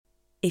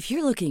If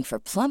you're looking for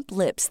plump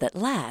lips that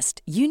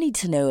last, you need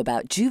to know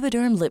about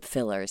Juvederm lip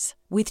fillers.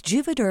 With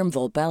Juvederm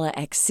Volbella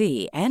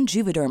XC and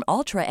Juvederm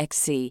Ultra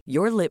XC,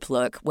 your lip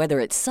look, whether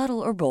it's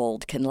subtle or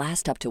bold, can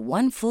last up to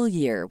 1 full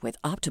year with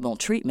optimal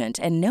treatment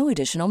and no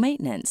additional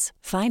maintenance.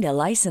 Find a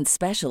licensed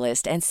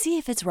specialist and see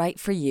if it's right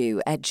for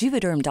you at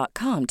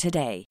Juvederm.com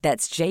today.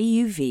 That's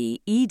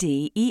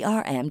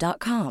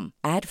JUVEDERM.com.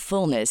 Add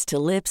fullness to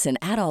lips in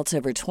adults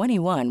over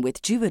 21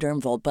 with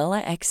Juvederm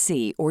Volbella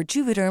XC or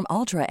Juvederm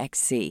Ultra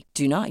XC.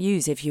 Do not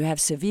use if you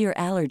have severe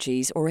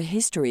allergies or a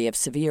history of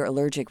severe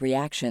allergic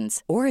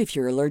reactions, or if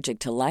you're allergic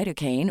to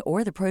lidocaine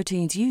or the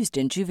proteins used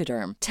in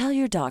Juvederm. Tell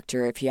your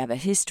doctor if you have a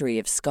history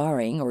of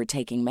scarring or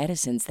taking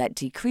medicines that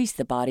decrease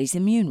the body's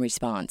immune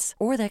response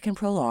or that can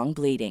prolong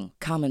bleeding.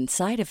 Common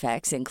side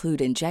effects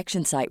include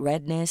injection site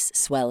redness,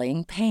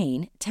 swelling,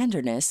 pain,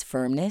 tenderness,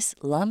 firmness,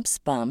 lumps,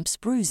 bumps,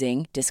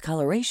 bruising,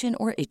 discoloration,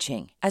 or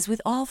itching. As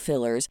with all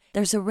fillers,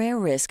 there's a rare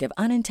risk of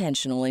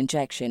unintentional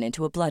injection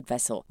into a blood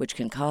vessel, which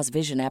can cause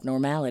vision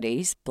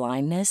abnormalities,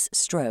 blindness,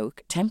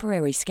 stroke,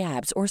 temporary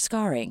scabs, or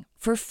scarring.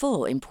 For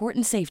full,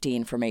 important safety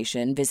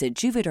information, visit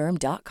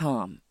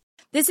Juvederm.com.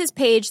 This is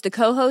Paige, the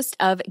co-host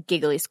of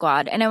Giggly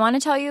Squad, and I want to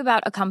tell you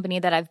about a company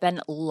that I've been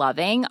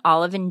loving,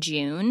 Olive and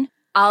June.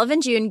 Olive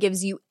and June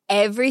gives you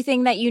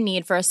everything that you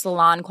need for a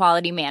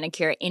salon-quality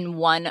manicure in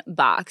one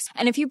box.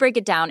 And if you break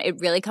it down, it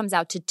really comes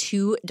out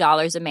to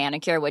 $2 a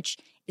manicure, which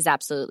is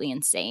absolutely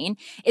insane.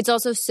 It's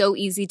also so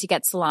easy to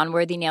get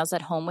salon-worthy nails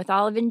at home with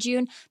Olive and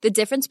June. The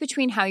difference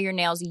between how your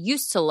nails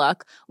used to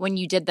look when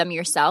you did them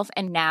yourself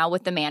and now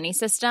with the Mani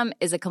system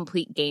is a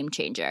complete game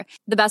changer.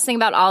 The best thing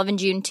about Olive and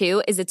June,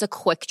 too, is it's a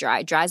quick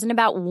dry. Dries in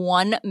about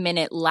 1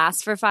 minute,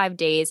 lasts for 5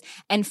 days,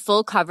 and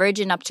full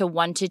coverage in up to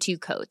 1 to 2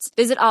 coats.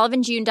 Visit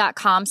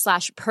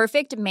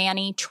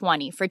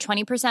oliveandjune.com/perfectmani20 for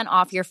 20%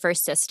 off your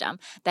first system.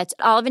 That's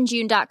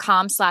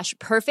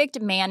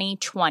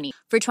oliveandjune.com/perfectmani20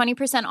 for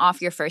 20%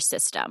 off your first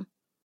system.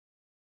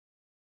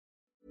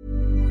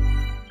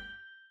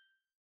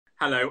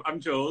 Hello, I'm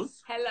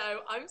Jules.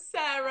 Hello, I'm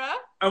Sarah.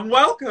 And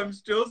welcome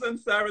to Jules and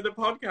Sarah, the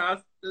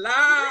podcast, live!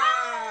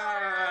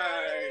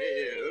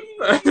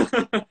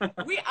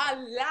 We are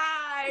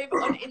live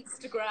on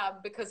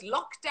Instagram because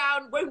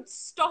lockdown won't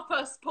stop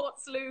us,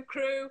 Portslade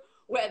crew.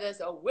 Where there's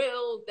a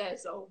will,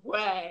 there's a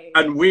way.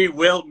 And we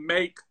will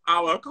make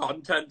our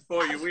content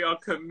for you. We are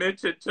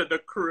committed to the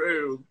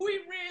crew. We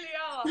really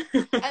are.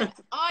 And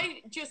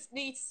I just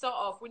need to start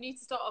off. We need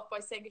to start off by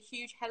saying a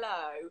huge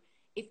hello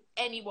if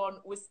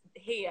anyone was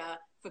here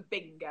for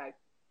bingo.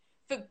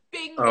 For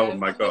bingo. Oh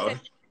my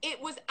God.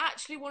 It was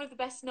actually one of the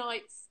best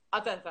nights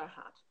I've ever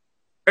had.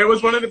 It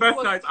was one of the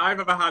best nights I've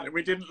ever had, and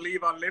we didn't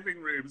leave our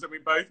living rooms, and we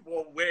both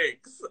wore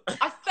wigs.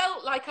 I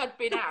felt like I'd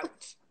been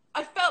out.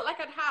 I felt like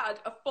I'd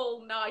had a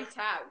full night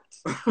out.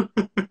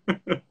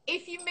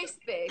 If you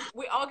missed this,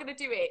 we are going to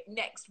do it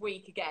next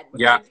week again.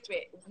 We're going to do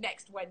it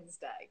next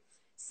Wednesday.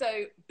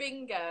 So,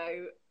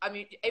 bingo, I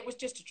mean, it was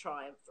just a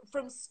triumph.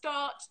 From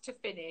start to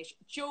finish,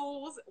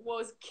 Jules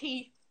was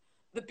Keith,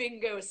 the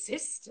bingo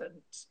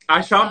assistant. I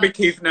shan't be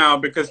Keith now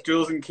because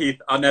Jules and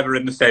Keith are never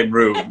in the same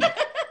room.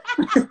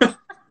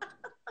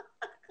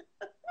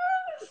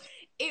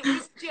 It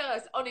was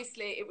just,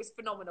 honestly, it was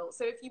phenomenal.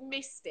 So if you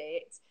missed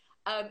it,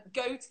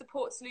 go to the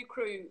Portslade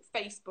Crew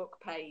Facebook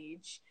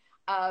page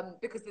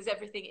because there's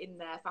everything in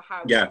there for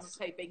how to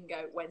play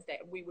bingo Wednesday,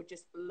 and we would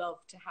just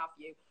love to have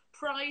you.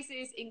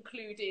 Prizes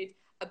included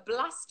a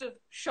blast of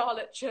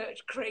Charlotte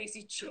Church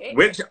Crazy Chick,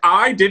 which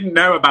I didn't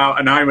know about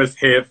and I was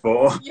here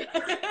for. Yeah,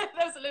 that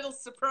was a little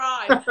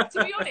surprise.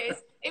 To be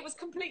honest, it was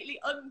completely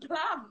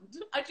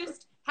unplanned. I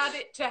just had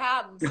it to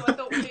hand, so I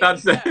thought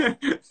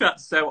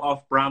that's so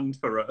off-brand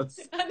for us.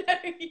 I know,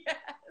 yes.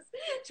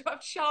 To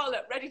have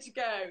Charlotte ready to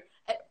go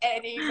at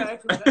any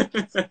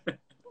moment.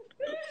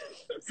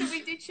 So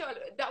we did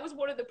Charlotte. That was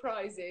one of the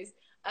prizes.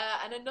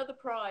 And another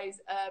prize,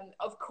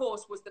 of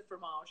course, was the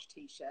fromage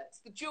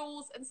T-shirts. The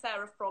Jules and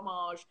Sarah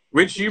fromage.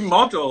 Which you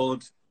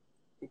modelled,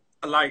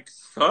 like,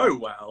 so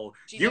well.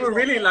 You were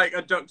really like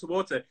a duck to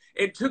water.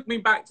 It took me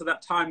back to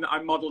that time that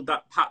I modelled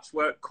that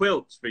patchwork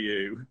quilt for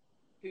you.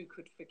 Who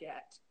could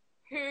forget?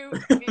 What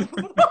an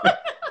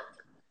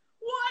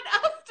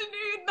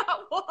afternoon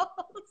that was.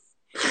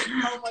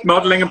 Oh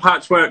Modelling a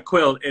patchwork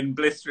quilt in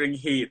blistering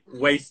heat,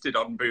 wasted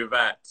on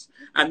Buvette.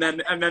 And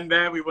then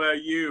there we were,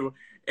 you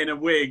in a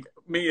wig,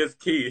 me as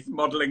Keith,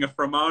 modelling a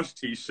fromage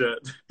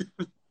T-shirt.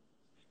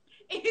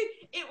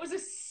 It was a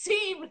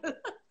seamless.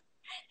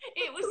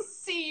 It was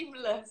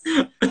seamless.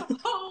 The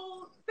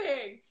whole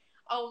thing.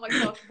 Oh my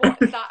gosh, what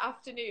that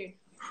afternoon.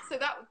 So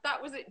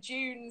that was at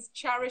June's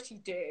charity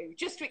do.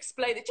 Just to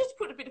explain it, just to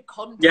put a bit of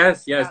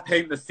context. Yes,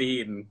 paint the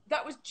scene.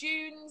 That was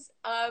June's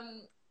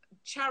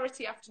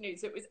charity afternoon.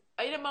 So it was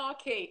in a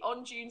marquee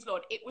on June's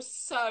lawn. It was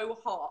so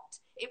hot.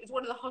 It was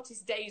one of the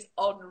hottest days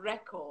on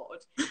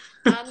record.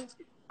 And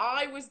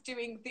I was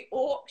doing the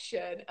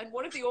auction, and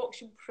one of the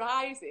auction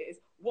prizes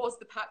was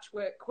the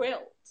patchwork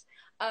quilt.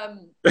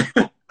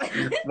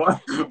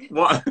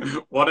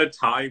 What a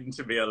time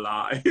to be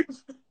alive.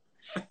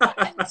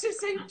 And to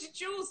say to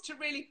Jules to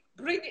really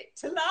bring it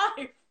to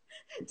life.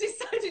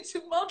 decided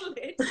to model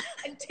it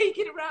and take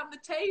it around the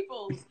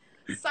tables.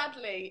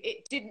 Sadly,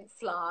 it didn't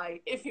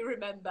fly, if you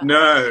remember.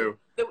 No.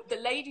 The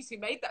ladies who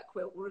made that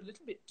quilt were a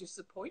little bit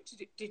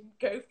disappointed it didn't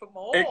go for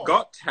more. It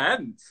got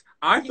tense.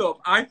 I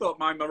thought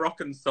my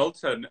Moroccan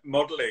Sultan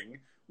modelling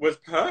was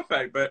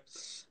perfect, but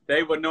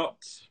they were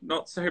not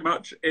so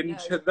much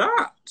into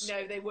that.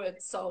 No, they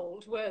weren't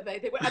sold, were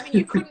they? I mean,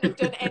 you couldn't have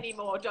done any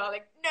more,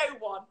 darling.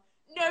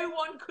 No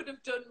one could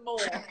have done more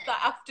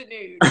that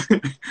afternoon.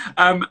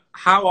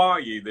 How are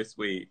you this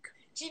week?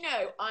 Do you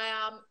know, I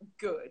am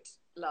good,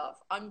 love.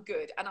 I'm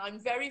good. And I'm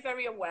very,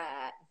 very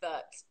aware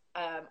that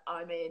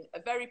I'm in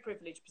a very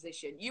privileged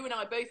position. You and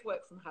I both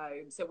work from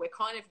home, so we're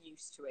kind of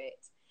used to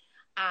it.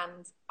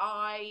 And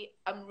I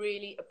am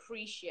really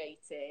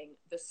appreciating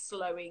the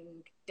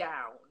slowing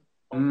down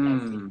on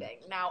everything.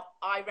 Now,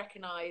 I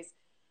recognise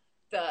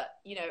that,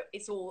 you know,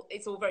 it's all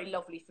very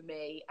lovely for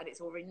me and it's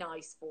all very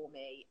nice for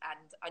me.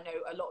 And I know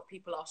a lot of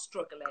people are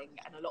struggling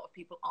and a lot of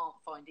people aren't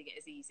finding it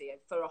as easy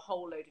for a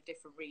whole load of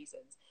different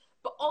reasons.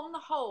 But on the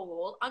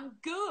whole, I'm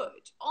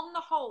good. On the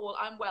whole,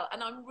 I'm well.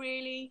 And I'm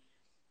really,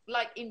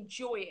 like,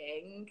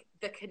 enjoying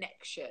the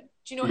connection.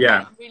 Do you know what I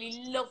mean? I'm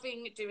really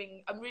loving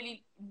I'm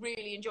really,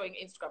 really enjoying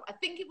Instagram. I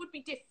think it would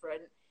be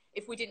different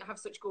if we didn't have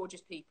such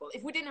gorgeous people.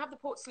 If we didn't have the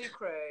Portslade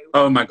crew.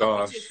 Oh my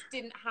gosh. If we just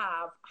didn't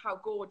have how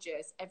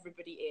gorgeous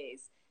everybody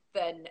is,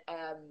 then,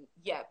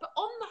 yeah. But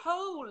on the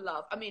whole,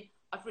 love, I mean,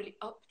 I've really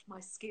upped my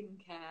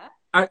skincare.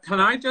 Can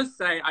I just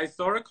say, I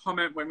saw a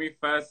comment when we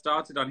first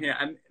started on here,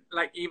 and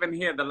like even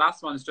here, the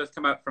last one's just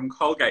come up from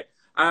Colgate.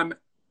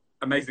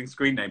 Amazing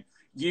screen name.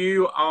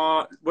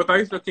 We're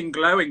both looking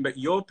glowing, but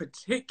you're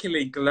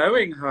particularly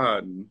glowing,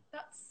 hun.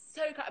 That's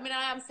so good. I mean,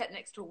 I am set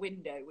next to a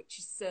window, which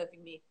is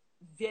serving me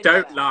very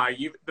Don't well. lie.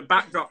 The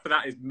backdrop for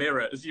that is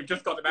mirrors. You've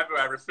just got them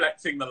everywhere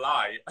reflecting the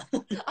light.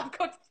 I've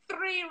got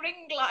 3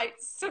 ring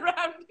lights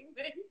surrounding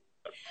me.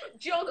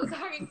 John's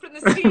hanging from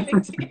the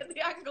ceiling to get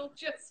the angle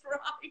just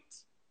right.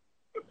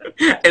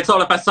 It's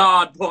all a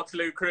facade,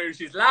 Portaloo crew.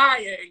 She's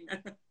lying.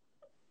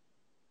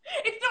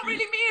 It's not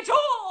really me at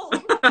all.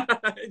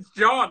 It's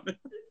John.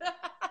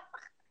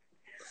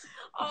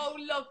 Oh,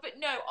 love, but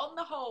no, on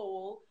the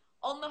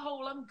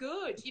whole, I'm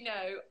good. You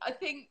know, I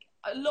think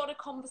a lot of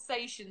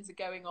conversations are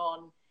going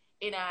on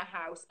in our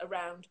house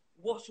around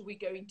what are we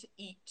going to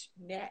eat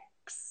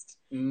next.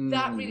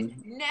 That really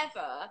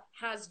never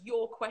has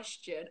your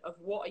question of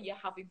what are you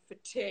having for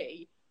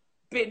tea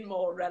been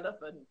more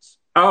relevant.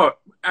 Oh,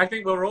 I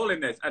think we're all in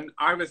this. And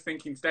I was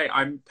thinking today,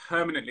 I'm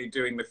permanently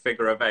doing the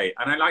figure of 8.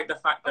 And I like the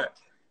fact that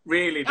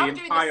really the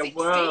entire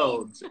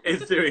world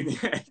is doing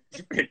the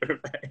figure of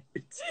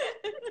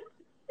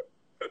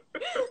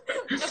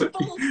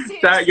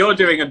 8. You're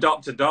doing a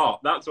dot to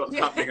dot. That's what's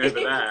happening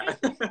over there.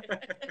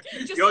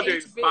 You're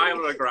doing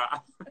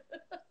spirograph.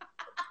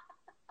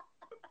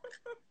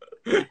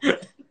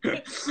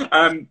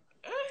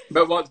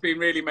 But what's been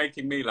really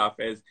making me laugh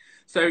is,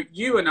 so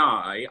you and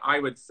I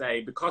would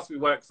say, because we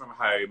work from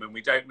home and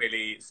we don't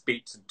really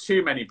speak to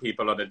too many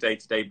people on a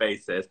day-to-day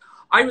basis,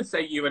 I would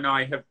say you and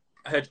I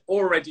had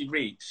already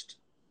reached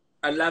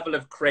a level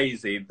of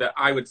crazy that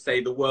I would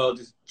say the world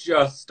is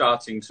just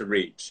starting to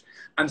reach.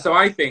 And so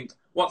I think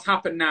what's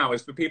happened now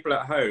is for people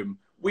at home,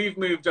 we've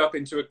moved up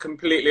into a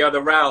completely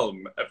other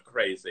realm of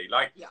crazy.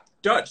 Like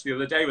Dutch the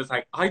other day was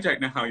like, I don't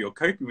know how you're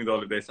coping with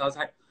all of this. I was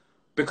like,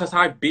 because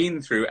I've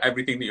been through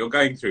everything that you're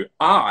going through.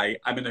 I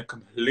am in a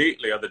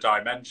completely other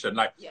dimension.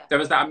 Like there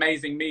was that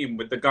amazing meme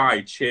with the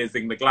guy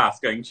cheersing the glass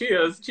going,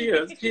 cheers,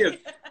 cheers, cheers.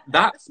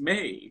 That's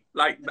me.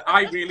 Like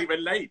I really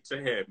relate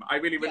to him. I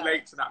really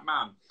relate to that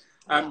man.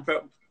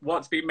 But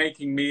what's been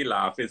making me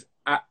laugh is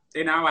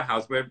in our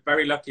house, we're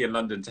very lucky in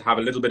London to have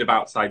a little bit of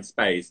outside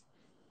space.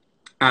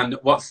 And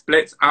what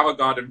splits our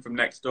garden from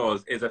next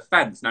door's is a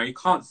fence. Now, you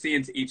can't see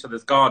into each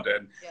other's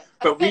garden,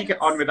 but we get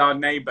on with our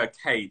neighbour,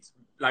 Kate.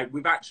 Like,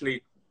 we've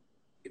actually,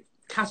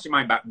 cast your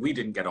mind back, we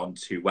didn't get on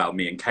too well,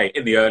 me and Kate,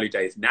 in the early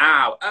days.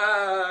 Now,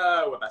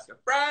 we're best of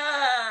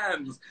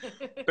friends.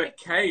 But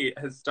Kate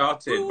has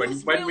started...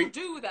 when we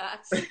do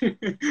that?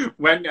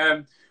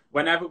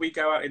 Whenever we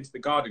go out into the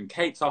garden,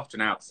 Kate's often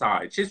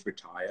outside. She's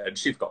retired.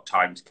 She's got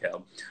time to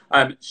kill.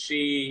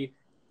 She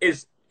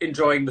is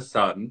enjoying the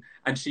sun,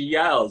 and she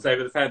yells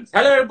over the fence,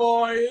 "Hello,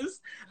 boys!"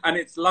 And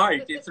it's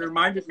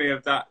reminded me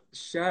of that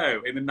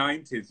show in the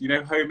 90s, you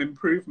know, Home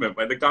Improvement,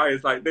 where the guy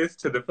is like this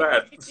to the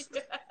fence.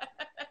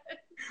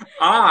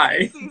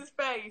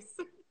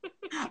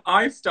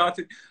 I've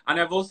started, and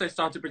I've also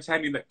started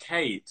pretending that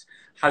Kate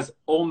has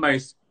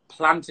almost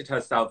planted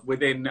herself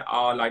within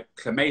our like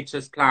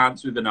clematis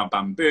plants, within our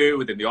bamboo,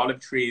 within the olive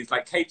trees.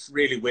 Like Kate's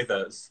really with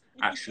us,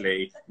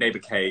 actually, neighbour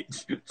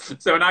Kate.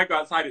 So when I go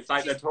outside, it's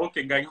like they're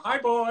talking, going, "Hi,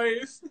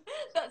 boys."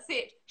 That's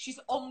it. She's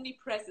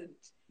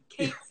omnipresent.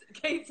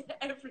 Kate's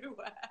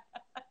everywhere.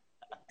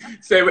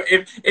 So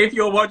if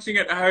you're watching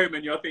at home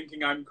and you're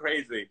thinking I'm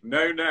crazy,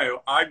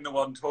 no, I'm the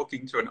one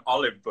talking to an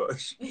olive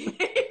bush.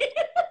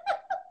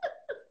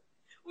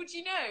 Would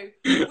you know,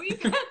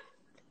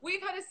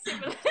 we've had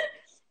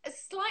a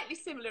slightly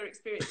similar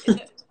experience in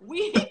that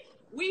we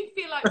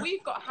feel like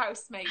we've got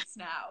housemates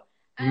now,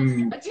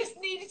 I just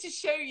needed to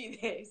show you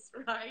this,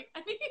 right?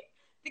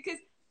 Because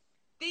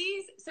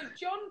so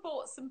John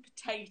bought some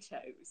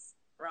potatoes,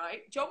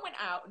 right? John went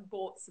out and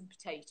bought some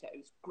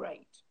potatoes.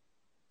 Great.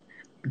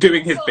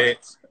 Doing his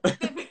bit.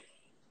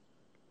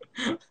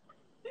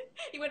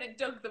 He went and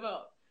dug them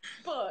up.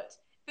 But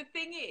the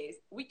thing is,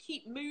 we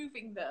keep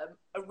moving them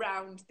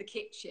around the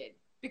kitchen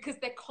because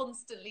they're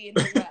constantly in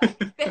the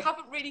way. They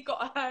haven't really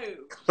got a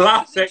home.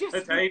 Classic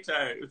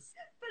potatoes.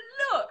 But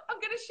look, I'm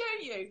going to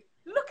show you.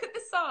 Look at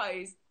the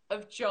size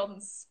of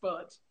John's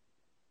spud.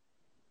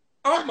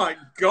 Oh my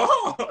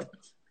God!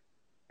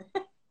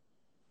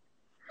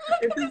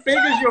 It's as big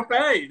as your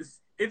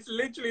face. It's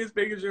literally as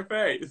big as your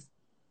face.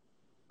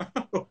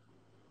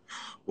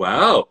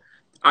 Wow.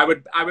 I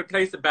would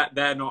place a bet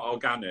they're not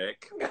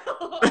organic. No,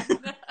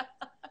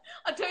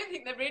 I don't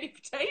think they're really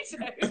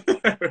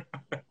potatoes.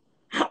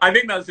 I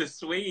think that's just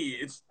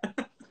sweet.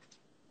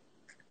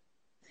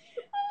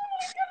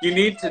 You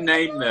need to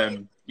name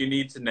them. You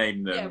need to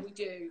name them. Yeah, we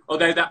do.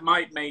 Although that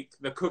might make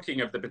the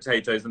cooking of the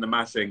potatoes and the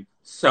mashing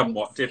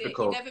somewhat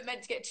difficult. You're never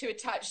meant to get too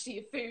attached to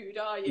your food,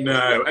 are you?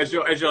 No, as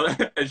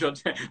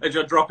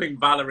you're dropping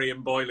Valerie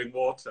in boiling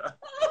water.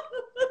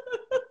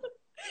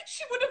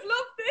 She would have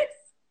loved this.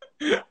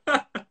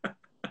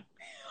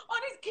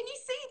 Honest, can you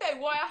see though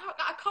why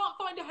I can't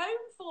find a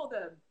home for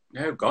them?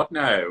 No, God,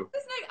 no.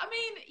 There's no. I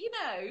mean, you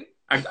know.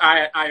 And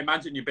I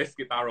imagine your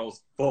biscuit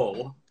barrel's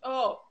full.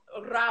 Oh,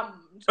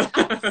 rammed,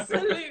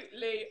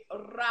 absolutely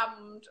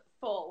rammed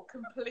full,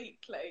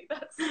 completely.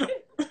 That's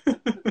it.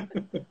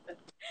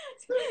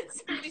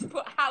 Somebody's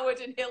put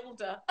Howard and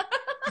Hilda.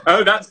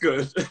 Oh, that's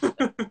good. There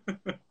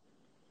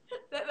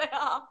they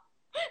are.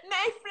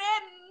 No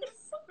friends.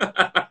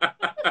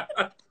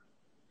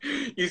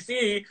 You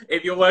see,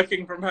 if you're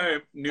working from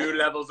home, new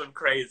levels of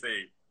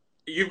crazy.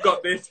 You've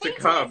got this to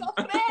come.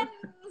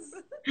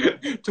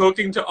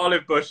 Talking to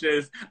olive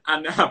bushes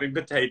and having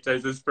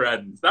potatoes as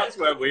friends. That's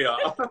where we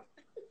are. Oh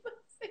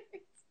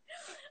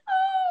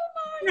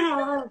my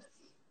God.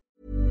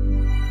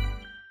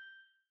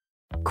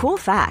 Cool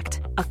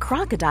fact, a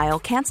crocodile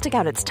can't stick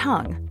out its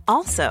tongue.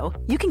 Also,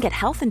 you can get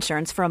health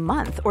insurance for a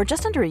month or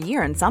just under a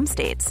year in some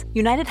states.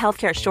 United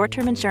Healthcare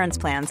short-term insurance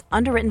plans,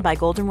 underwritten by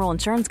Golden Rule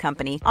Insurance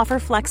Company, offer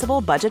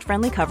flexible,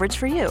 budget-friendly coverage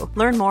for you.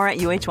 Learn more at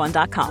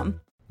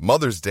uh1.com.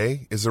 Mother's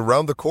Day is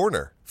around the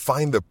corner.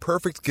 Find the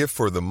perfect gift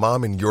for the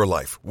mom in your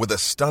life with a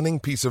stunning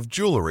piece of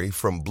jewelry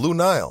from Blue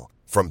Nile.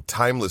 From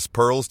timeless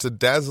pearls to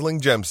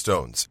dazzling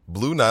gemstones,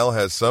 Blue Nile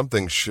has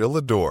something she'll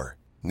adore.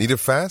 Need it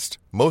fast?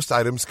 Most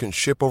items can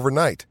ship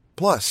overnight.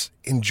 Plus,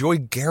 enjoy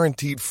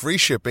guaranteed free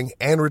shipping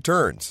and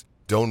returns.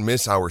 Don't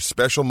miss our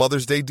special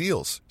Mother's Day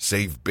deals.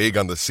 Save big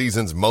on the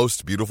season's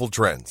most beautiful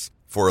trends.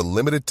 For a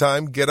limited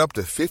time, get up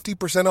to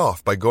 50%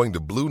 off by going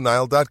to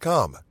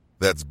BlueNile.com.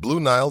 That's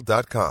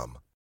BlueNile.com.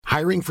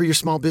 Hiring for your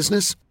small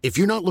business? If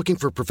you're not looking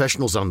for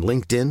professionals on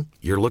LinkedIn,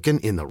 you're looking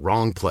in the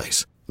wrong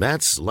place.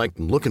 That's like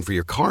looking for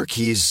your car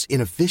keys in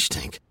a fish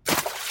tank.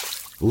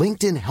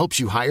 LinkedIn helps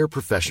you hire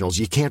professionals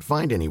you can't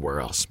find anywhere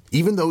else,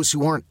 even those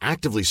who aren't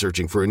actively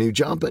searching for a new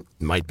job but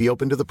might be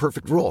open to the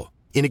perfect role.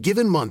 In a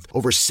given month,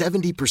 over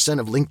 70%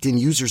 of LinkedIn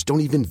users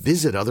don't even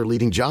visit other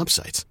leading job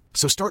sites.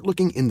 So start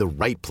looking in the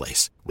right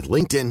place. With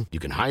LinkedIn, you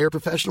can hire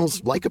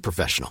professionals like a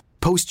professional.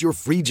 Post your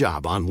free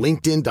job on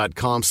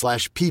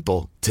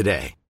linkedin.com/people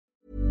today.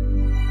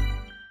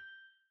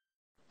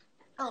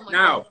 Oh my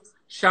Now, God.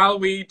 shall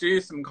we do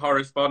some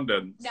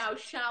correspondence? Now,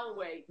 shall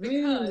we?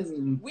 Because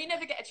we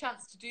never get a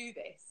chance to do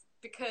this.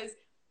 Because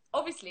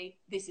obviously,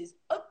 this is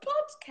a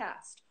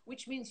podcast,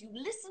 which means you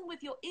listen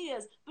with your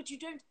ears, but you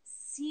don't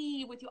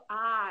see with your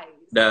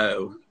eyes.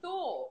 No. We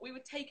thought we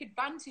would take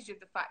advantage of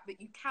the fact that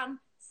you can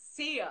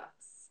see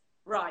us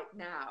right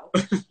now.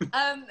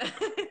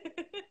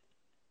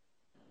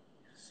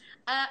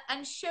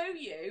 And show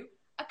you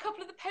a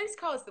couple of the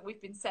postcards that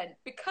we've been sent,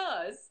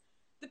 because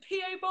the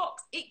PO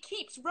box, it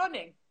keeps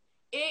running.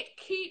 It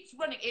keeps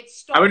running. It's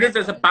stopped. I wonder if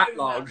there's a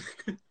backlog.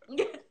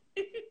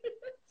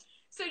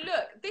 So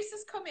look, this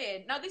has come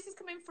in. Now this is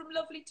coming from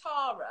lovely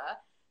Tara.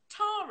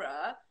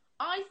 Tara,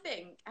 I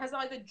think, has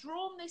either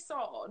drawn this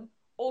on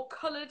or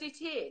coloured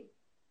it in.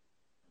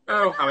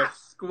 Oh, how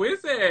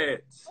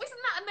exquisite.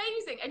 Isn't that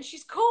amazing? And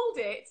she's called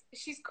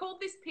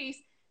this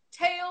piece,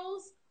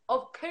 Tales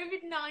of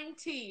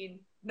COVID-19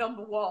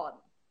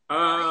 #1.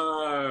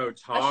 Oh,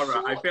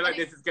 Tara, I feel like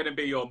this is going to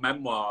be your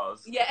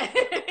memoirs. Yeah.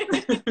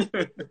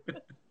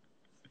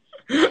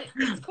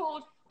 It's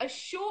called A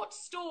Short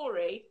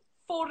Story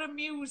for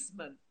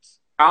Amusement.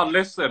 I'll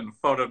listen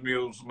for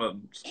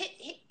amusement.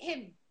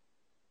 Him.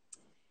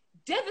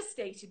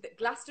 Devastated that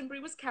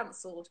Glastonbury was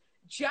cancelled,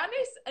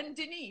 Janice and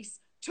Denise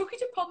took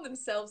it upon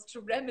themselves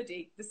to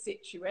remedy the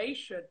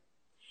situation.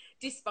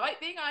 Despite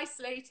being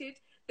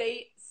isolated,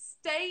 they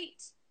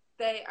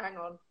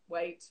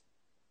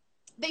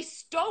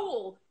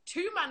stole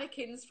 2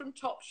 mannequins from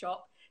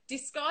Topshop,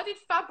 discarded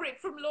fabric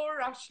from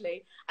Laura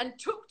Ashley, and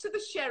took to the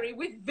sherry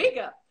with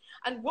vigour.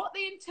 And what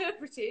they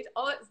interpreted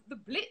as the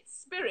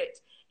Blitz spirit,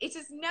 it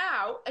has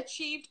now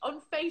achieved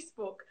on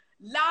Facebook.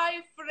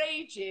 Live for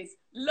ages.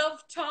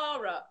 Love,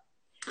 Tara.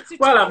 So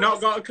well, I've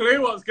not got a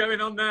clue what's going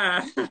on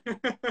there. So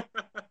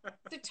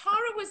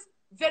Tara was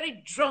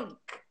very drunk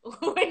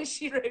when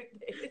she wrote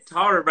this.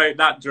 Tara wrote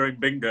that during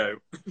bingo.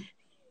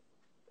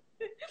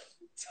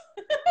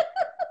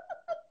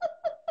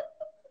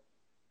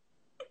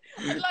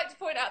 I'd like to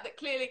point out that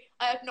clearly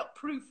I have not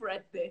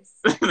proofread this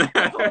before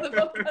the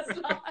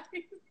podcast live.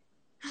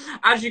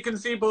 As you can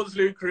see,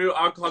 Portslade Crew,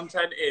 our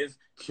content is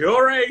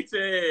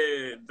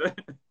curated.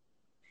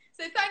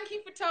 So thank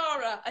you for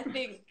Tara, I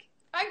think.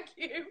 Thank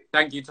you.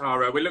 Thank you,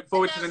 Tara. We look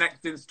forward to the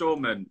next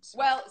instalment.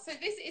 Well, so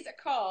this is a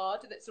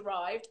card that's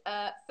arrived.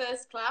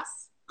 First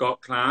class. Got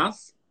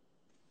class.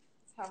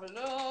 Let's have a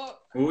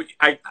look. Ooh,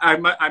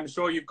 I'm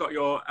sure you've got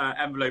your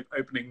envelope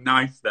opening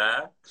knife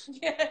there.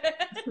 Yeah.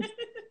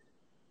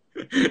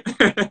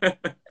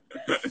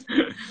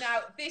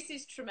 Now, this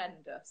is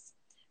tremendous.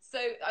 So,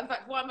 in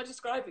fact, why am I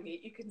describing it?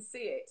 You can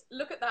see it.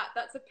 Look at that.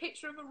 That's a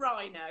picture of a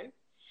rhino.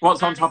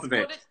 What's on top of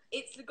it?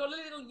 It's got a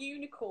little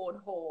unicorn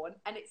horn,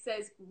 and it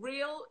says,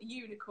 "Real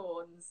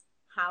unicorns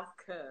have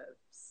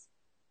curves."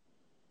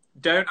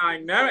 Don't I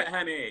know it,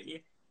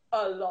 Henny?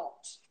 A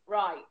lot.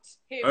 Right.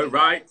 Oh,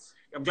 right.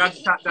 I'm glad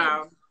you sat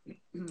down.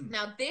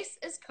 Now, this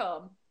has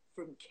come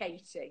from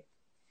Katie.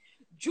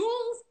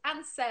 Jules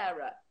and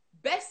Sarah.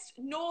 Best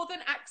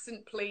northern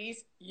accent,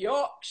 please.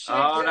 Yorkshire.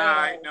 All girl.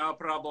 right, no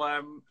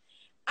problem.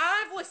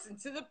 I've listened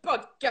to the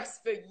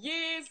podcast for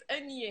years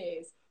and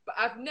years, but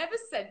I've never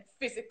sent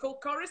physical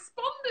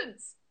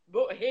correspondence.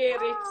 But here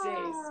it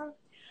is.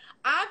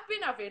 I've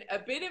been having a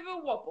bit of a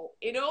wobble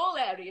in all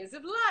areas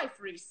of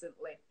life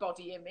recently.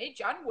 Body image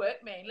and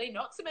work mainly,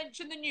 not to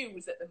mention the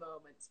news at the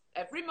moment.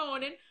 Every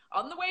morning,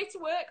 on the way to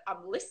work,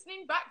 I'm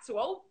listening back to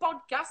old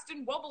podcast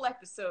and wobble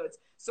episodes,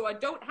 so I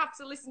don't have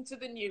to listen to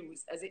the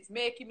news, as it's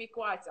making me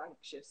quite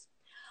anxious.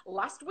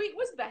 Last week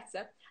was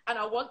better, and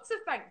I want to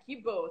thank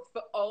you both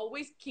for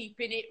always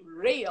keeping it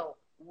real.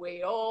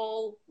 We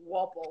all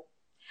wobble.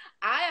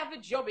 I have a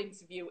job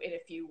interview in a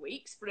few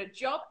weeks for a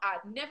job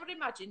I'd never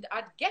imagined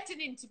I'd get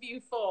an interview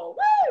for.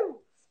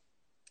 Woo!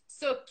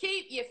 So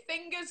keep your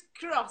fingers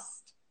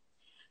crossed.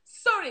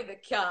 Sorry the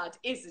card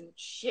isn't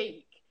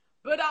chic,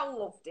 but I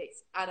loved it,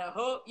 and I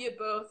hope you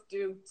both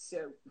do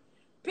too.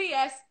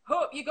 P.S.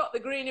 Hope you got the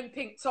green and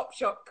pink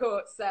Topshop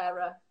coat,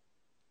 Sarah.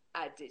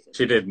 I didn't.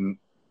 She didn't.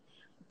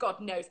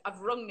 God knows,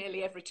 I've rung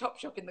nearly every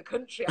Topshop in the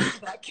country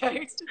after that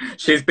coat.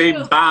 She's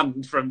been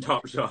banned from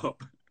Topshop.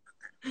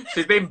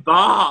 She's been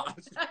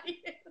barred.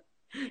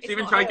 She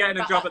even tried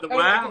getting a job at the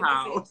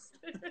warehouse.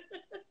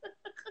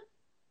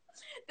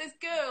 There's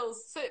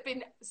girls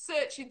been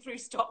searching through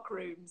stock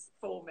rooms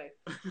for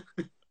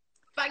me.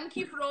 Thank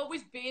you for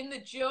always being the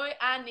joy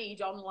I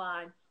need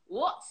online.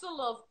 Lots of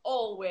love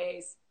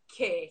always,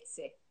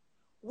 Katie.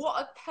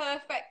 What a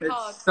perfect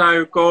card. It's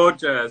so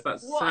gorgeous.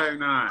 That's so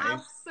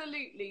nice.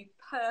 Absolutely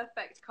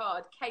perfect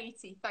card.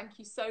 Katie, thank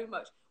you so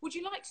much. Would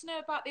you like to know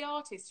about the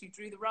artist who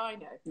drew the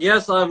rhino?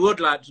 Yes, I would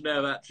like to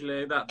know,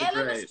 actually. That'd be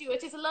Eleanor great.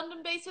 Stewart is a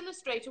London-based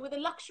illustrator with a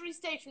luxury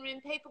stationery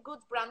and paper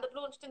goods brand that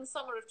launched in the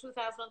summer of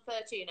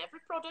 2013.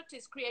 Every product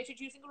is created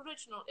using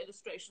original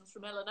illustrations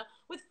from Eleanor,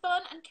 with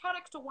fun and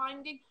character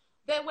winding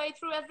their way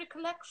through every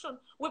collection.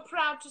 We're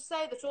proud to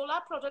say that all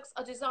our products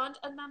are designed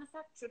and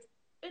manufactured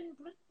in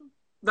Britain.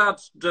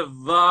 That's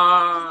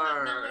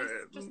divine. Nice?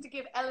 Just to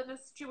give Eleanor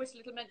Stewart a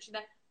little mention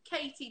there.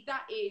 Katie,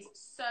 that is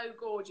so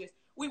gorgeous.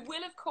 We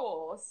will, of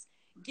course,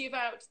 give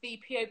out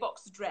the P.O.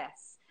 Box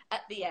address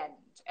at the end,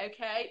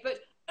 okay? But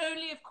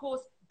only, of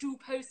course, do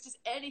post us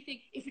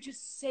anything if it is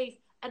safe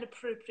and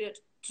appropriate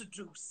to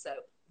do so.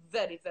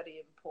 Very, very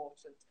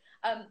important.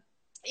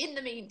 In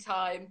the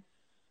meantime,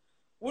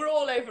 we're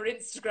all over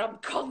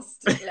Instagram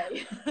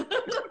constantly.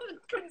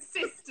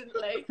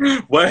 Consistently.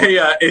 We're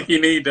here if you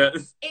need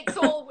us. It's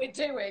all we're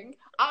doing.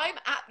 I'm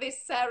at this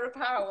Sarah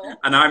Powell.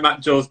 And I'm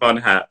at Jules Von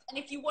Hep. And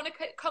if you want to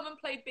come and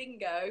play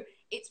bingo,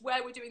 it's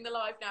where we're doing the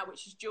live now,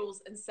 which is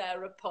Jules and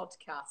Sarah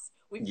podcast.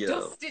 We've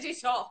dusted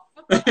it off.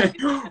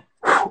 Yeah,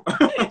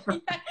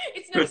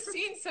 it's never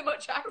seen so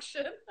much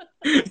action.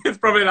 It's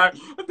probably like,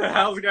 what the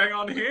hell's going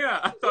on here?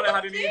 I thought I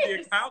had an easy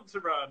account to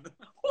run.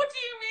 What do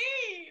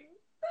you mean?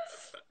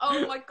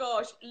 Oh my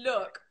gosh,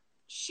 look,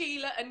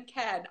 Sheila and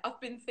Ken,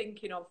 I've been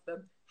thinking of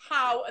them.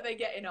 How are they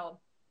getting on?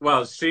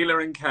 Well, Sheila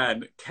and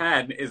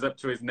Ken is up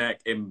to his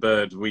neck in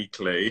Bird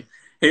Weekly.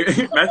 He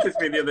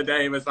messaged me the other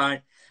day and was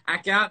like, I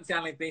can't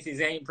tell if this is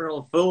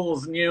April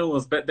Fool's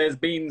news, but there's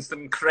been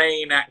some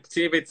crane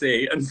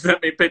activity, and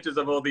sent me pictures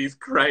of all these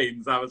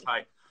cranes. I was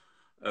like,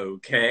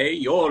 okay,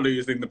 you're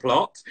losing the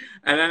plot.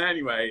 And then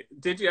anyway,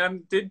 did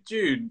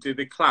June do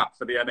the clap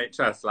for the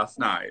NHS last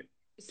night?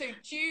 So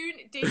June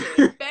did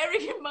it,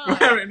 bearing in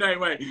mind... No,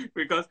 wait,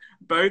 because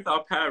both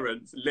our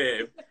parents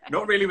live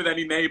not really with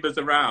any neighbours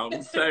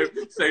around. So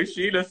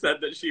Sheila said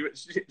that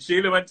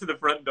Sheila went to the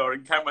front door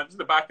and Ken went to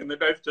the back, and they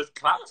both just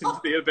clapped into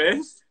the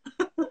abyss.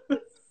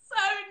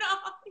 So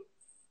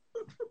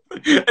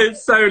nice.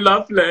 It's so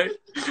lovely.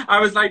 I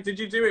was like, did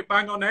you do it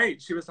bang on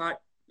 8? She was like,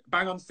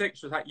 bang on 6.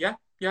 She was like, yeah,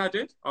 I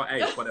did. Or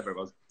 8, whatever it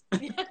was.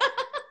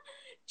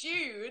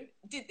 June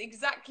did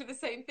exactly the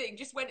same thing,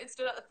 just went and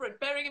stood at the front.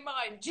 Bearing in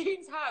mind,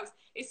 June's house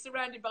is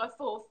surrounded by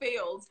 4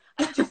 fields,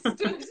 and just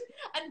stood,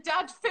 and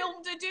Dad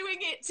filmed her doing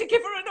it to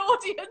give her an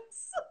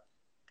audience.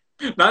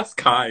 That's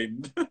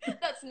kind.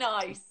 That's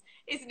nice,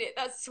 isn't it?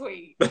 That's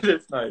sweet. That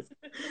is nice.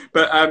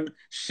 But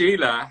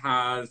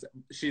Sheila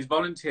she's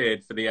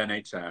volunteered for the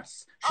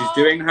NHS. She's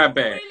doing her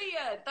bit.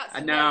 Brilliant. That's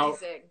and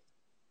amazing.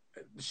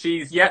 Now,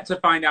 she's yet to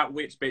find out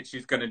which bit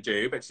she's going to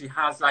do, but she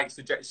has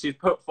she's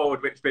put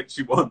forward which bit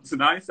she wants.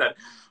 And I said,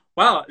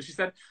 well, she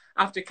said,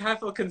 after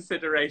careful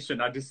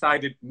consideration, I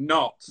decided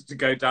not to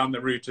go down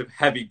the route of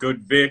heavy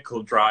good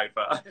vehicle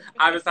driver.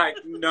 I was like,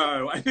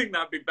 no, I think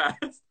that'd be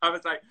best. I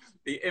was like,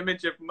 the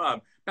image of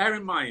Mum. Bear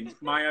in mind,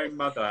 my own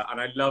mother,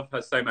 and I love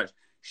her so much,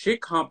 she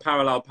can't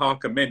parallel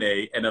park a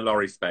Mini in a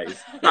lorry space.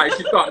 Like,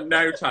 she's got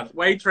no chance.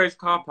 Waitrose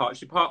car park,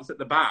 she parks at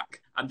the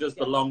back and does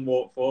the long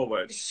walk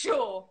forward.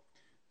 Sure.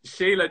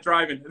 Sheila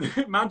driving,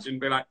 imagine,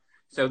 be like,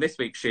 so this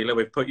week, Sheila,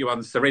 we've put you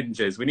on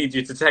syringes. We need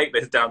you to take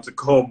this down to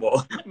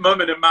Cornwall.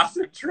 Mum in a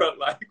massive truck,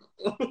 like...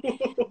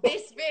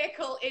 This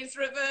vehicle is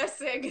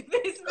reversing.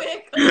 This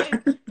vehicle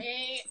is...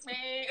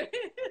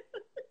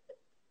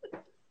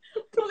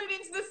 Pulling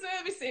into the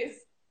services.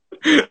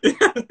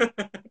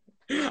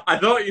 I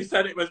thought you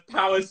said it was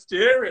power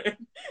steering.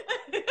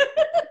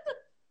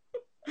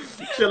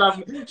 She'll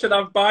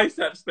have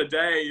biceps for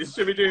days.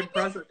 She'll be doing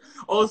present.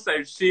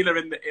 Also, Sheila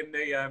in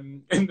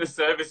the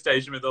service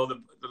station with all the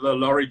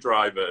lorry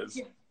drivers.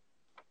 Yeah.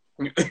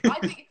 I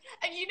think,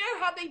 and you know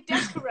how they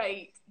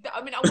decorate.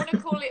 I mean, I want to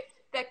call it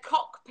their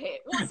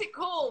cockpit. What's it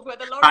called? Where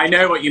the lorry. I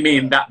know what you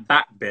mean.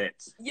 That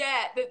bit.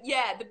 Yeah,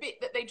 the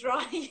bit that they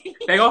drive.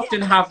 They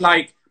often have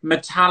like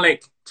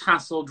metallic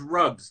tasseled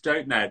rugs,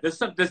 don't they?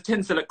 There's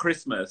tinsel at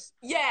Christmas.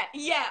 Yeah,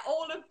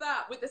 all of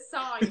that with the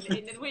sign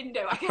in the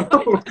window. I can't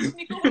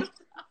imagine all of that.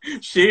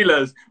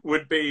 Sheila's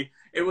would be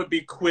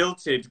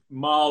quilted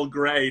marl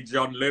grey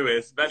John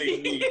Lewis, very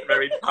neat,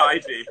 very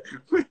tidy,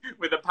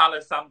 with a Palo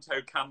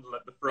Santo candle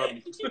at the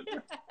front. Yeah.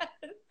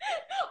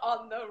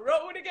 On the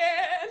road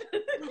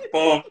again.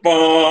 Bon,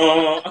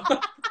 bon.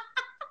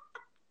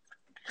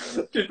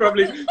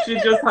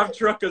 She'd just have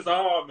Trucker's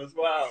arm as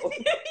well.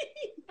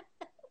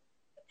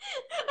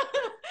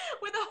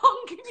 With a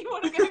honk if you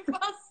want to go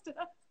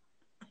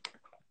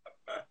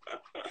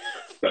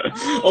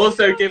faster.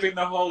 Also giving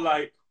the whole,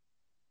 like,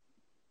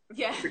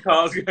 yeah, the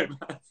car's going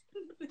past.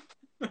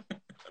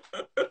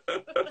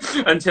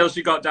 Until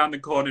she got down the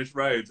Cornish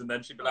roads, and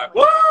then she'd be like,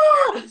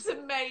 whoa! That's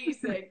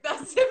amazing.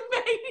 That's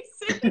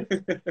amazing.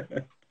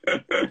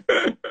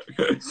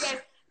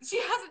 Yes, she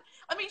hasn't.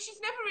 I mean, she's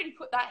never really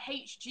put that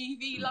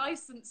HGV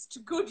license to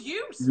good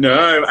use.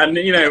 No, and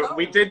you know,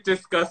 we did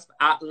discuss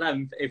at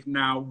length if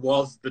now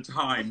was the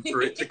time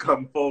for it to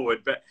come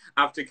forward, but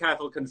after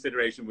careful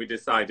consideration, we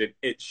decided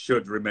it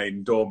should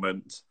remain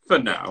dormant for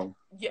now.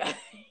 Yeah.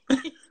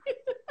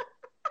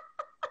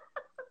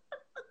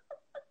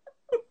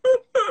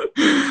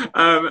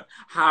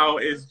 How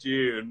is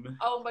June?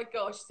 Oh my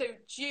gosh,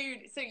 June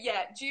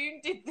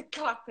did the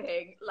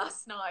clapping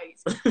last night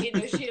in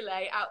a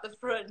gilet out the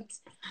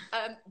front.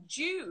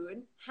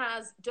 June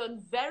has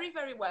done very,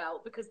 very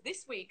well because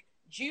this week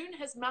June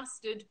has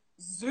mastered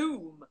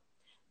Zoom.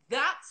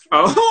 That's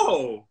right.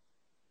 Oh!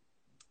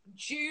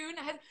 June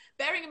has,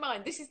 bearing in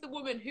mind, this is the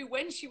woman who,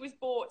 when she was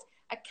bought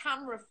a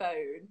camera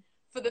phone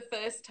for the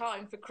first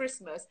time for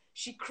Christmas,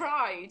 she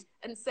cried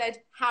and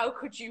said, how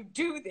could you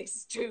do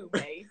this to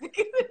me?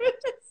 Because it was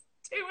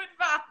too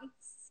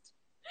advanced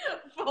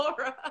for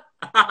her.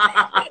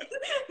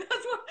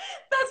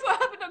 That's what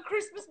happened on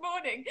Christmas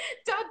morning.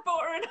 Dad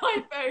bought her an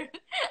iPhone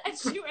and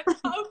she went,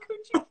 how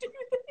could you do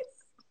this?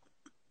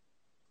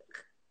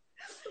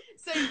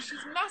 So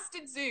she's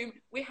mastered Zoom.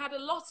 We had a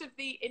lot of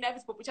the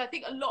inevitable, which I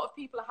think a lot of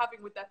people are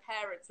having with their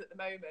parents at the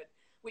moment,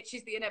 which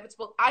is the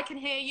inevitable, I can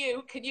hear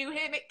you, can you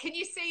hear me? Can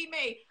you see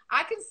me?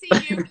 I can see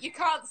you, you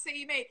can't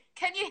see me.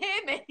 Can you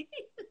hear me?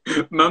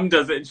 Mum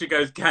does it and she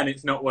goes, Ken,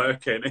 it's not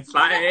working. It's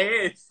like,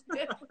 it is.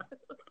 That's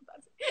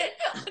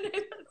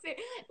it.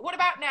 What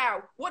about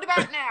now? What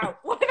about now?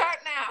 What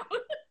about now?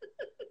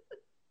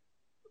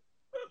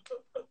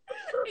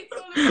 It's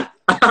all of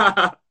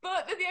that.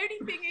 But the only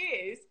thing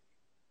is,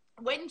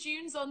 when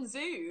June's on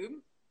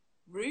Zoom,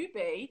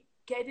 Ruby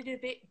getting a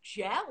bit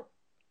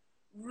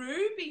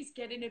Ruby's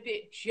getting a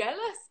bit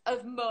jealous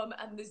of Mum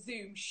and the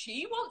Zoom.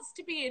 She wants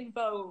to be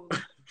involved.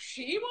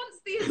 She wants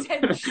the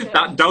attention.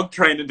 That dog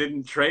trainer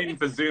didn't train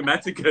for Zoom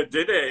etiquette,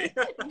 did he?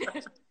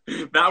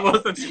 That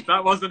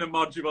wasn't a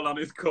module on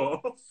his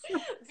course.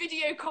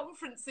 Video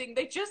conferencing,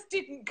 they just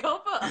didn't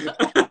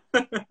cover.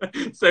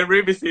 So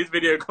Ruby sees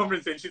video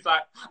conferencing. She's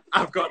like,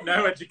 I've got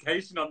no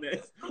education on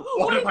this.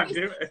 What am I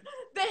doing?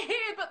 They're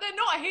here, but they're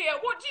not here.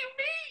 What do you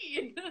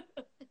mean?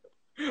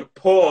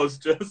 Pause,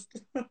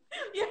 just.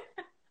 Yeah.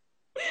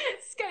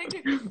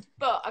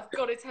 But I've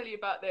got to tell you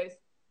about this.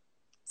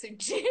 So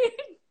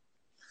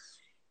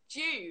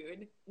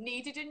June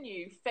needed a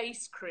new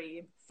face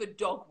cream for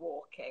dog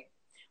walking,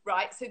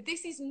 right? So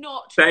this is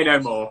not... Say no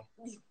more.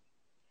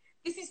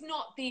 This is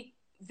not the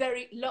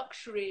very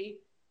luxury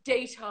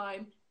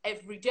daytime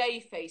everyday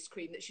face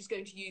cream that she's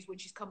going to use when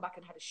she's come back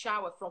and had a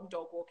shower from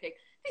dog walking.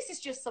 This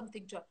is just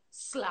something to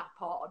slap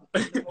on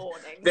in the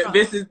morning. Right?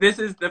 This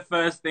is the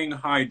first thing,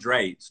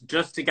 hydrate,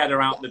 just to get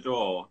her out the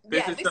door.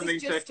 This is something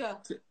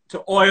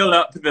to oil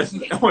up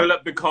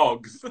the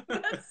cogs.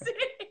 That's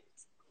it.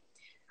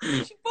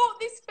 She bought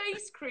this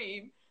face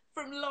cream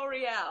from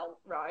L'Oreal,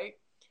 right?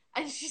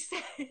 And she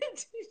said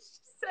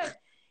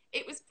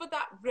it was for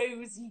that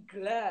rosy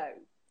glow,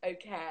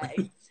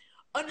 okay?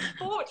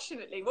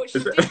 Unfortunately, what she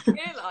didn't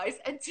realise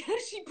until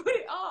she put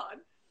it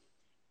on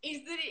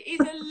is that it is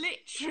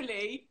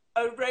literally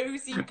a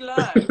rosy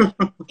glow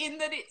in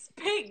that it's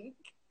pink.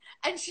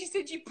 And she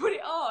said you put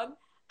it on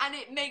and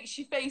it makes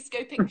your face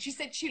go pink. She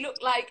said she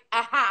looked like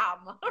a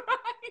ham,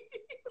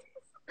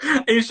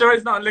 right? Are you sure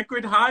it's not a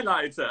liquid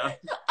highlighter?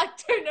 I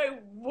don't know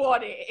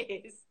what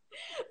it is,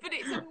 but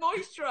it's a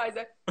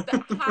moisturiser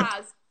that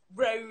has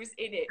rose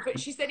in it. But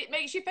she said it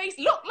makes your face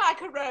look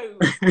like a rose.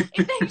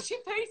 It makes your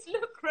face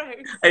look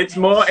rose.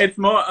 It's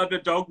more other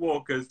dog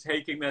walkers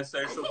taking their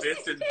social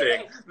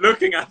distancing,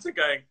 looking at her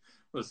going,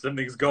 well,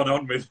 something's gone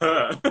on with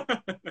her.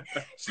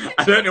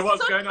 I don't know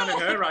what's going on in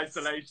her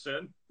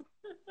isolation.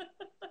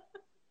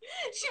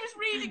 She was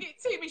reading it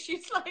to me.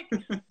 She's like,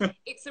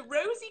 it's a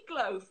rosy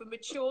glow for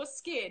mature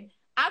skin,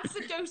 adds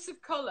a dose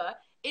of colour,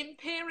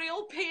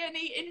 Imperial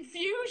Peony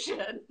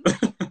Infusion.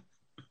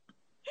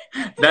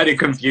 Very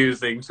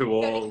confusing to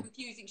all. Very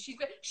confusing.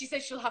 She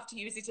says she'll have to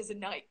use it as a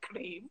night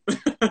cream.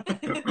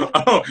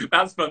 Oh,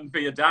 that's fun for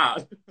your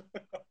dad.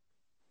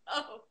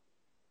 Oh,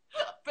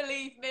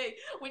 believe me,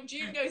 when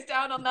June goes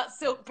down on that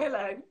silk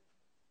pillow,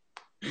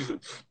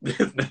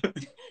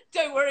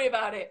 don't worry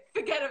about it.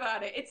 Forget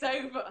about it. It's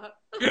over.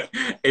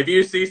 If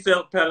you see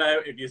silk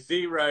pillow, if you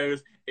see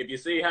Rose, if you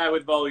see her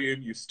with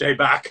volume, you stay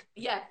back.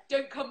 Yeah,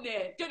 don't come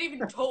near. Don't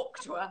even talk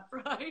to her,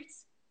 right?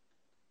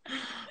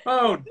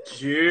 Oh,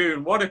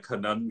 June, what a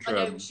conundrum.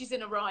 I know, she's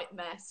in a right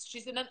mess.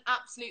 She's in an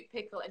absolute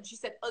pickle, and she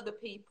said other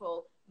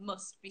people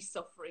must be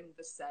suffering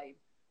the same.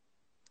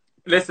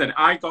 Listen,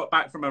 I got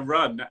back from a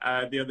run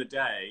the other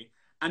day,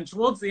 and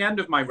towards the end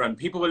of my run,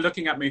 people were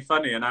looking at me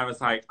funny, and I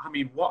was like, I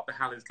mean, what the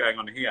hell is going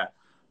on here?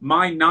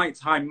 My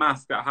nighttime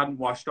mask that I hadn't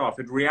washed off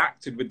had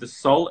reacted with the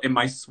salt in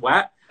my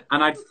sweat,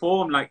 and I'd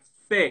formed like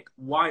thick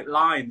white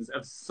lines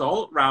of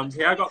salt round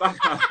here. I got back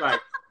and I was like,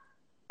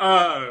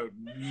 oh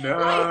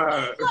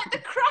no. Like the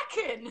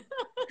Kraken.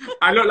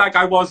 I looked like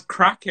I was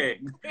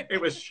cracking. It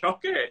was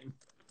shocking.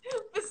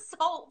 The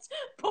salt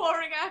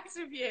pouring out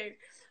of you.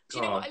 Do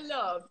you know what I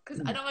love?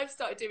 Because I know I've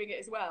started doing it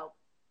as well.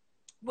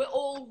 We're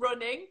all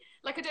running.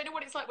 Like, I don't know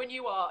what it's like when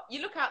you are.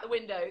 You look out the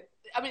window.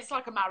 I mean, it's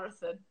like a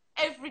marathon.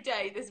 Every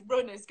day there's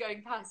runners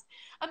going past.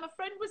 And my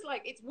friend was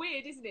like, it's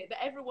weird, isn't it?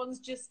 That everyone's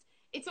just,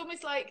 it's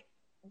almost like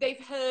they've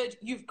heard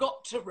you've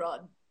got to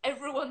run.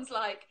 Everyone's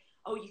like,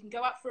 oh, you can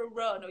go out for a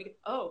run. Or you go,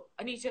 oh,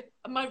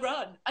 my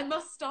run. I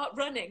must start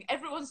running.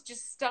 Everyone's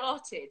just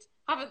started,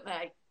 haven't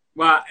they?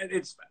 Well,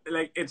 it's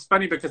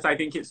funny because I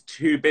think it's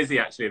too busy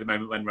actually at the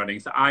moment when running.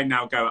 So I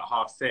now go at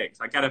 6:30.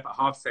 I get up at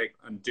 6:30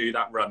 and do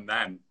that run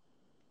then.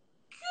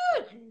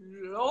 Good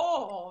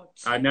Lord.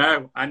 I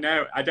know. I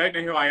don't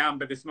know who I am,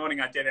 but this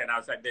morning I did it and I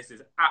was like, this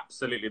is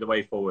absolutely the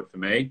way forward for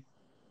me.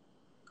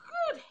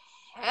 Good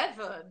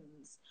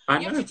heavens.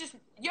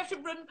 You have to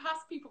run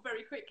past people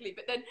very quickly,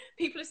 but then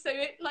people are so,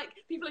 like,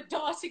 people are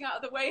darting out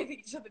of the way of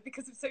each other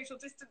because of social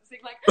distancing,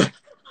 like...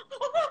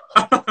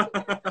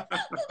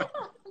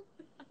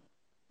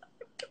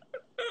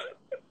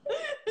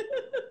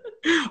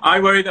 I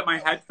worry that my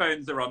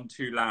headphones are on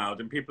too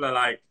loud and people are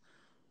like,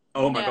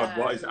 oh my God,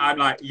 what is... I'm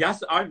like,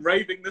 yes, I'm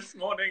raving this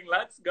morning,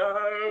 let's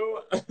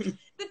go. The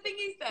thing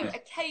is though,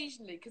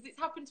 occasionally, because it's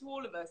happened to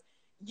all of us,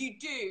 you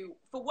do,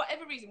 for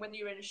whatever reason, when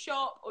you're in a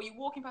shop or you're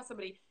walking past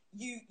somebody,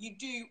 you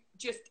do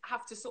just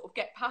have to sort of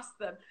get past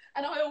them.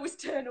 And I always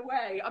turn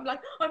away. I'm like,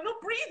 I'm not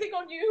breathing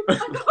on you.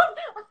 I'm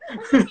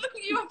just looking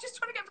at you. I'm just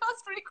trying to get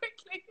past really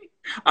quickly.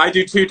 I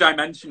do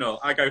 2-dimensional.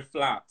 I go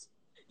flat.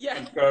 Yeah.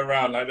 And go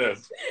around like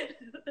this.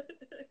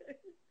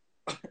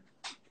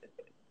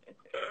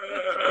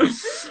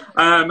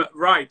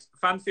 Right.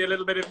 Fancy a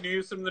little bit of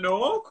news from the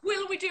north?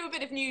 Will we do a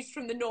bit of news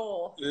from the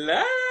north?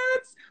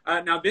 Let's.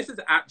 Now, this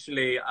is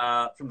actually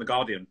from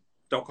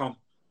TheGuardian.com.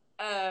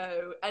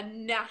 Oh, a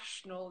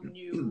national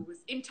news.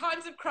 In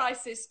times of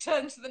crisis,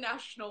 turn to the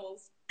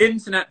nationals.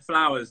 Internet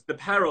flowers, the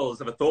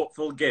perils of a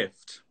thoughtful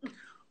gift.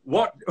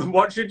 What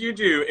should you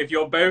do if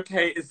your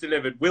bouquet is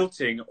delivered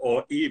wilting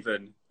or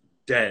even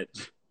dead?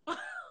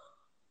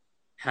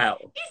 Hell.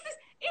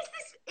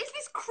 Is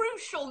this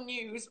crucial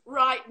news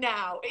right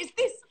now? Is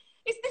this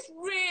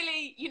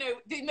really,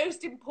 the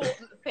most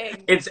important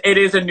thing? It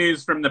is a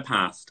news from the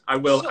past. I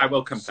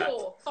will confess.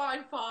 Sure,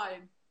 fine.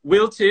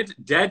 Wilted,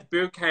 dead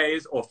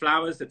bouquets or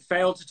flowers that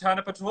fail to turn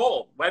up at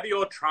all. Whether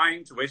you're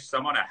trying to wish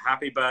someone a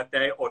happy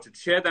birthday or to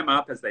cheer them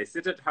up as they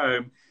sit at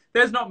home,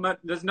 there's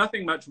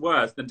nothing much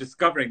worse than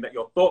discovering that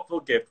your thoughtful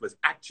gift was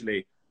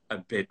actually a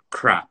bit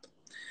crap.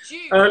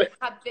 June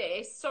had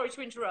this. Sorry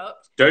to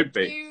interrupt. Don't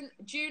be.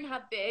 June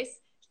had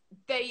this.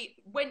 they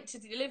went to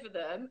deliver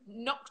them,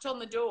 knocked on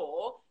the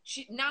door.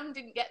 Nan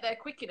didn't get there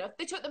quick enough.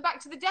 They took them back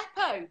to the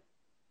depot.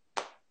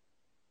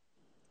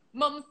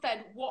 Mum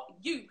said, what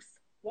use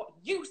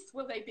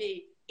will they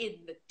be in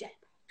the depot?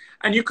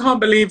 And you can't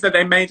believe that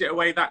they made it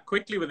away that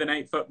quickly with an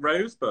 8-foot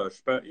rose bush.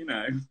 But, you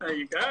know, there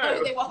you go.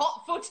 Oh, they were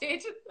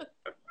hot-footed.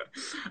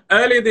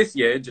 Earlier this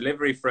year,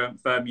 delivery firm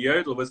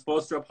Yodel was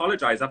forced to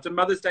apologise after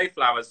Mother's Day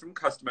flowers from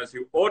customers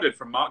who ordered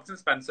from Marks &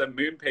 Spencer,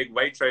 Moonpig,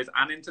 Waitrose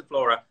and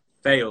Interflora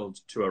failed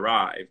to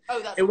arrive.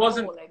 Oh, that's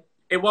appalling.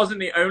 It wasn't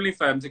the only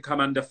firm to come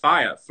under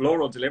fire.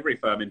 Floral delivery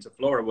firm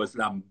Interflora was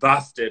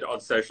lambasted on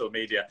social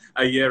media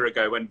a year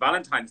ago when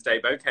Valentine's Day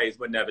bouquets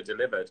were never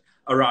delivered,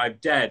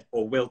 arrived dead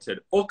or wilted,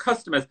 or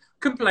customers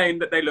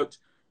complained that they looked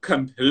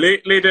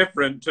completely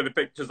different to the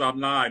pictures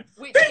online.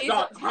 These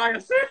aren't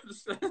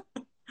hyacinths.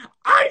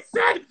 I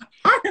said...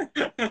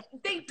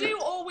 They do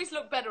always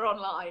look better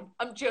online.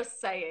 I'm just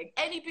saying.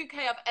 Any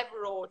bouquet I've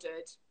ever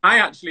ordered. I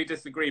actually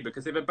disagree,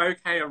 because if a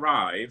bouquet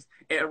arrives,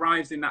 it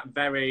arrives in that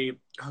very,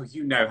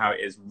 you know how it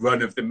is,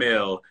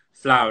 run-of-the-mill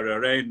flower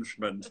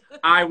arrangement.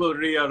 I will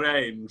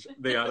rearrange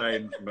the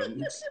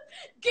arrangement.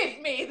 Give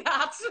me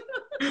that.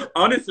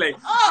 Honestly,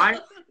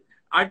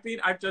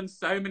 I've done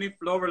so many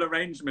floral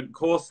arrangement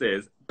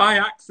courses by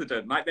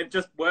accident. Like, they've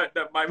just worked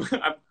up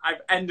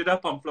I've ended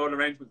up on floral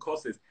arrangement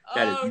courses.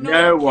 There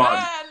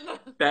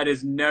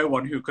is no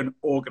one who can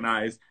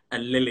organise a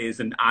lilies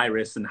and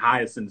iris and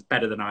hyacinths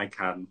better than I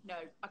can. No,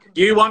 I can.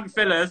 Do you want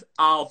fillers?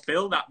 I'll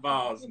fill that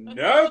vase.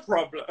 No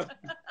problem.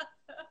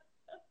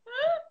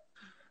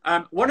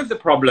 One of the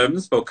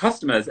problems, for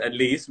customers at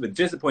least, with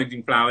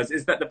disappointing flowers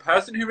is that the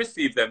person who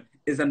received them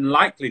is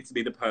unlikely to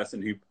be the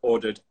person who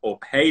ordered or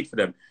paid for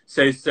them.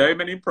 So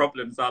many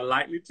problems are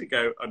likely to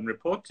go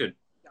unreported.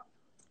 Yeah.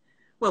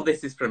 Well,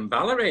 this is from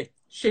Valerie.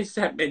 She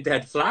sent me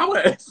dead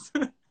flowers.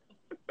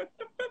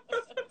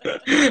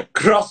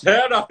 Cross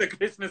her off the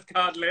Christmas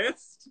card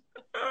list.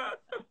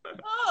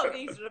 Oh,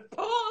 these are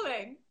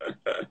appalling.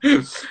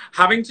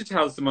 Having to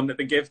tell someone that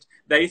the gift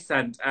they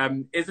sent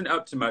isn't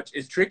up to much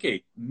is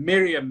tricky.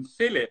 Miriam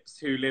Phillips,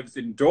 who lives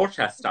in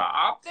Dorchester...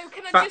 So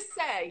can I just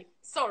say,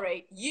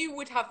 sorry, you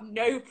would have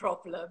no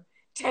problem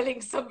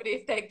telling somebody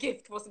if their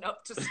gift wasn't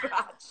up to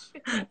scratch.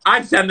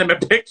 I'd send them a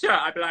picture.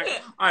 I'd be like,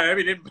 I hope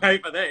you didn't pay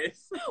for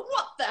this.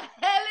 What the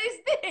hell is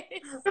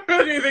this?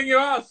 Who do you think you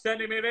are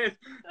sending me this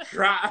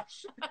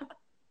trash?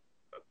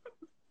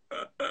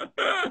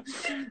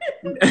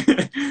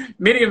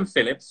 Miriam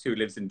Phillips, who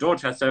lives in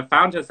Dorchester,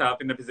 found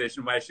herself in the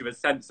position where she was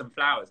sent some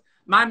flowers.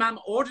 My mum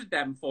ordered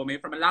them for me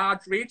from a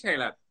large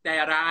retailer. They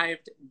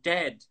arrived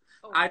dead.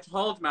 Oh. I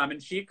told Mum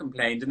and she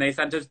complained, and they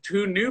sent us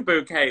 2 new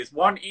bouquets,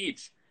 1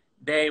 each.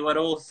 They were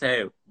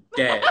also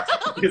dead.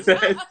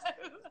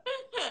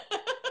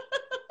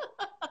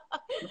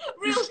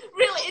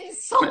 Real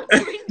insult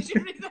to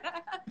injury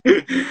there.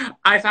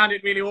 I found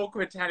it really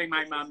awkward telling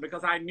my mum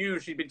because I knew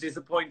she'd be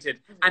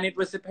disappointed, and it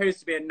was supposed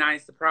to be a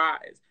nice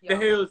surprise. Yeah.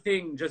 The whole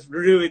thing just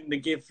ruined the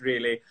gift,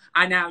 really.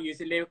 I now use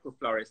a local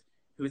florist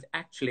who is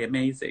actually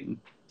amazing.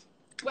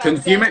 Well,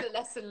 there's the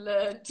lesson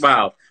learned.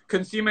 Well,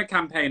 consumer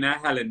campaigner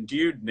Helen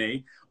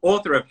Dewdney,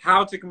 author of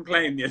How to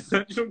Complain, the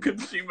Essential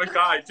Consumer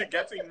Guide to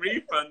Getting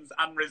Refunds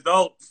and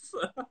Results.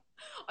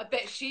 I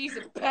bet she's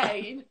a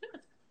pain.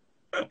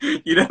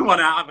 You don't want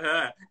to have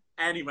her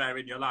anywhere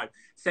in your life.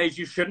 Says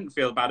you shouldn't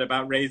feel bad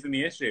about raising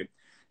the issue.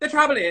 The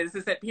trouble is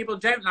that people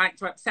don't like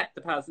to upset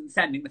the person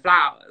sending the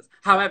flowers.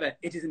 However,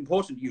 it is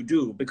important you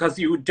do, because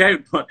you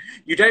don't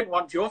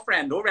want your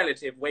friend or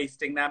relative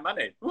wasting their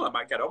money. Oh, I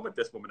might get on with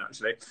this woman,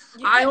 actually.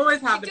 I always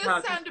have the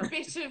person... She does sound a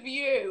bit of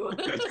you.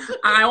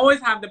 I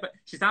always have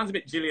she sounds a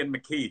bit Gillian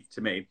McKeith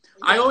to me.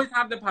 Yeah. I always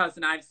have the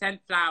person I've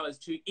sent flowers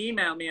to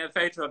email me a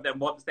photo of them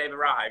once they've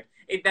arrived.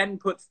 It then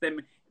puts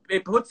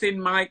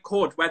in my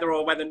court whether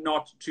or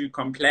not to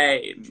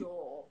complain.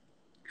 Sure.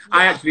 Yeah.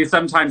 I actually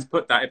sometimes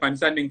put that, if I'm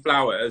sending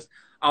flowers,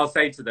 I'll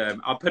say to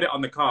them, I'll put it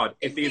on the card,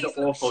 if these are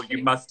awful,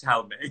 you must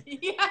tell me.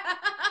 Yeah.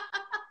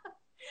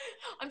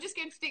 I'm just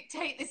going to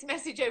dictate this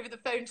message over the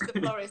phone to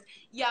the florist.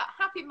 Yeah,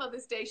 happy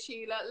Mother's Day,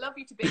 Sheila. Love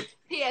you to be.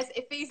 P.S.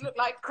 If these look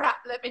like crap,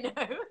 let me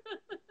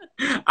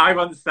know. I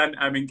once sent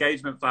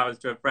engagement flowers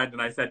to a friend,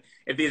 and I said,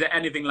 if these are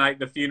anything like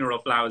the funeral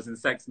flowers in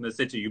Sex and the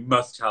City, you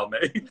must tell me.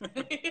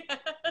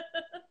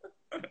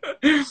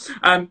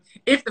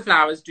 If the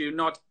flowers do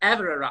not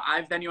ever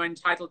arrive, then you're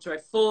entitled to a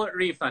full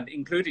refund,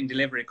 including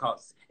delivery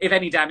costs. If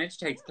any damage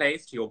takes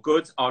place to your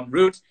goods en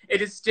route,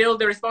 it is still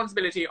the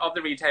responsibility of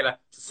the retailer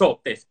to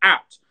sort this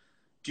out.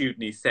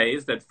 Dewdney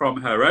says that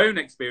from her own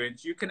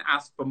experience, you can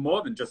ask for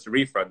more than just a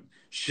refund.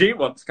 She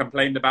once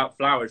complained about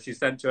flowers she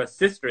sent to her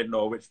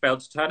sister-in-law, which failed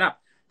to turn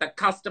up. The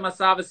customer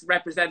service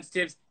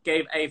representatives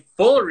gave a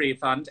full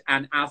refund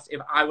and asked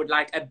if I would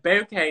like a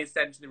bouquet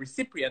sent to the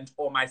recipient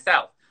or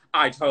myself.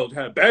 I told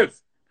her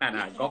both, and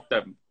I got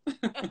them.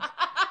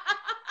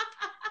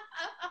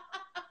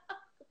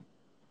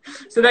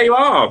 So there you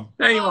are.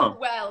 There you are.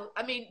 Well,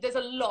 I mean, there's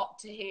a lot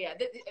to hear.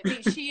 I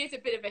mean, she is a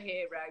bit of a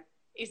hero,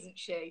 isn't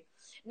she?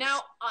 Now,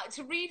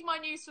 to read my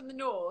news from the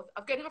north,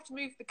 I'm going to have to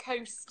move the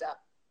coaster.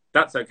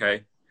 That's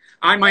okay.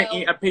 I might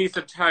eat a piece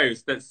of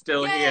toast that's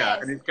still here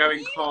and it's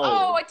going cold.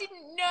 Oh, I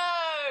didn't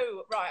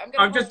know. Right,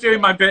 I'm just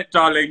doing my bit,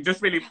 darling.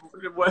 Just really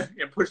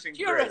pushing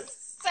You're through.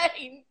 a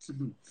saint.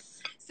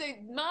 So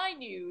my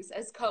news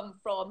has come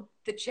from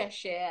the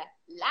Cheshire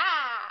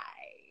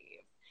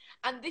Live.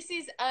 And this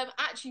is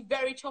actually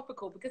very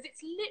topical because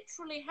it's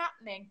literally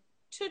happening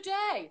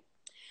today.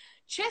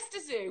 Chester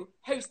Zoo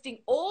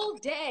hosting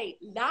all-day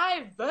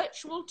live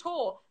virtual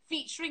tour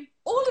featuring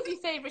all of your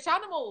favourite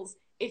animals.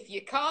 If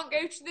you can't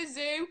go to the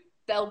zoo,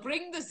 they'll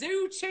bring the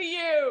zoo to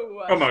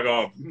you. Oh my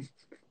God.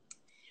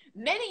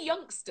 Many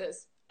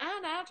youngsters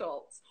and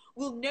adults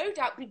will no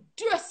doubt be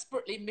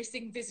desperately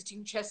missing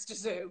visiting Chester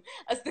Zoo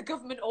as the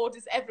government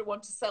orders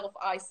everyone to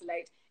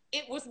self-isolate.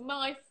 It was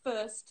my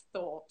first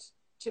thought,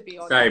 to be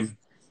honest. Same.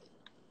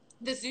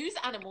 The zoo's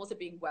animals are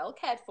being well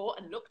cared for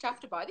and looked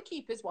after by the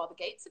keepers while the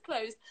gates are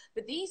closed,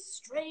 but these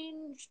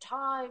strange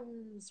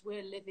times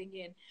we're living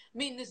in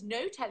mean there's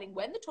no telling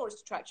when the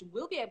tourist attraction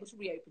will be able to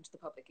reopen to the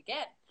public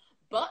again.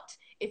 But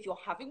if you're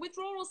having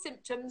withdrawal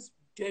symptoms,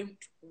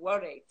 don't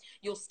worry.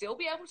 You'll still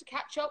be able to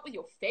catch up with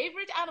your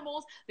favourite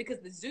animals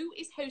because the zoo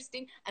is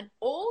hosting an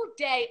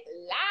all-day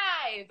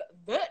live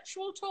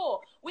virtual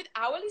tour with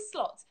hourly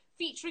slots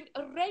featuring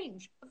a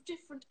range of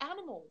different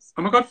animals.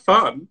 Oh my God,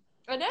 fun.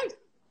 I know.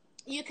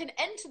 You can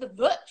enter the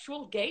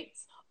virtual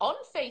gates on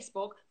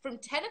Facebook from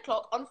 10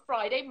 o'clock on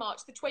Friday,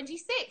 March the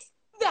 26th.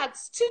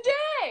 That's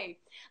today.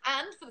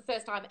 And for the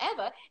first time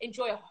ever,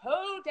 enjoy a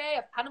whole day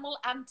of animal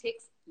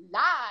antics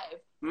live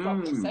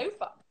from the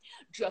sofa.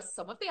 Just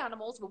some of the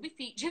animals will be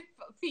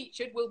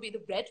featured will be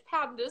the red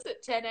pandas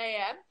at 10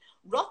 a.m,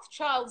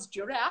 Rothschild's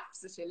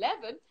giraffes at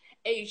 11,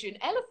 Asian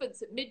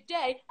elephants at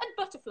midday, and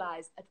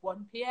butterflies at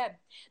 1 p.m.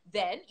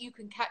 Then you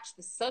can catch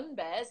the sun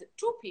bears at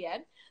 2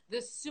 p.m,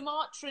 the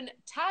Sumatran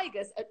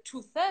tigers at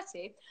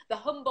 2:30, the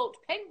Humboldt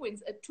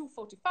penguins at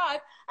 2:45,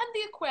 and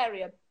the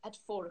aquarium at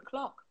 4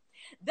 o'clock.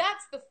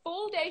 That's the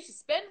full day to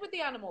spend with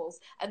the animals,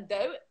 and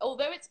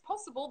although it's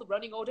possible the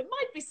running order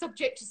might be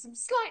subject to some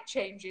slight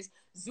changes,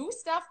 zoo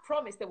staff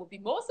promise there will be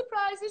more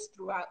surprises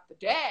throughout the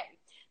day.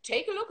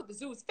 Take a look at the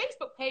zoo's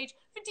Facebook page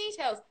for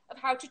details of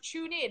how to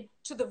tune in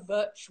to the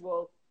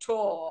virtual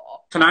tour.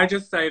 Can I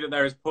just say that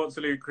there is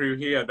Portslade crew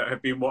here that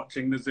have been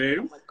watching the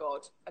zoo? Oh my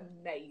God,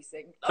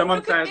 amazing.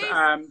 Someone says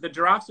the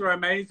giraffes were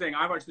amazing.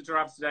 I watched the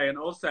giraffes today, and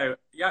also,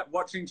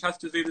 watching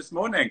Chester Zoo this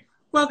morning.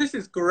 Well, this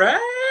is great.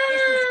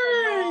 This is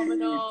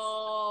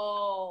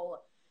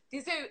phenomenal.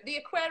 The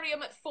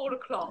aquarium at 4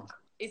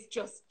 o'clock is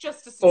just a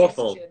suggestion.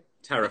 Awful.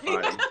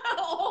 Terrifying.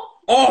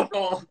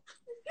 Awful.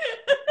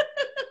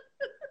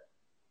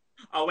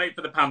 I'll wait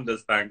for the pandas,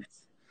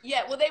 thanks.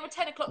 Yeah, well, they were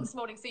 10 o'clock this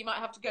morning, so you might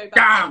have to go back.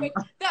 Damn. Anyway,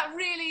 that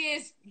really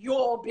is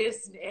your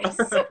business.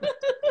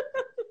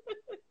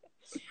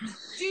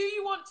 Do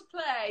you want to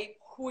play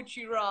Would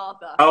You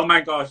Rather? Oh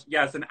my gosh,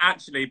 yes. And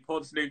actually,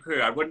 Portslade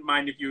crew, I wouldn't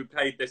mind if you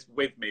played this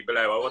with me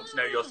below. I want to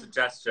know your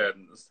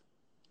suggestions.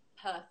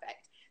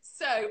 Perfect.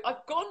 So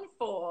I've gone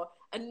for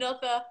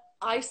another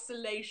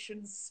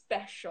isolation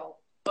special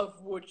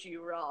of Would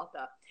You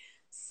Rather.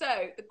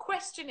 So the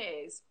question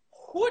is,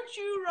 would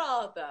you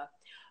rather,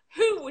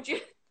 who would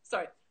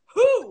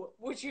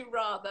you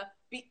rather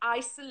be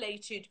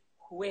isolated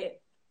with?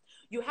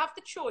 You have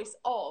the choice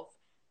of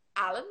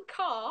Alan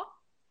Carr,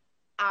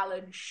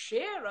 Alan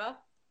Shearer,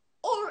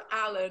 or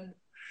Alan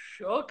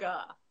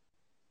Sugar.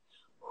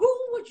 Who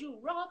would you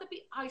rather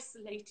be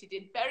isolated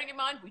in? Bearing in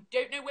mind, we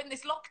don't know when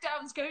this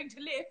lockdown's going to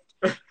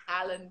lift.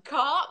 Alan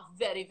Carr,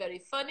 very, very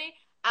funny.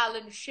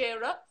 Alan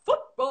Shearer,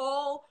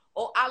 football.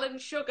 Or Alan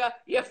Sugar,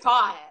 you're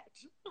fired.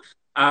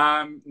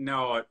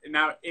 No.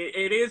 Now,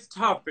 it is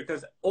tough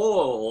because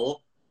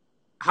all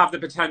have the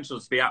potential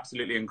to be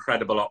absolutely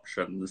incredible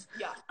options.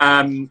 Yeah.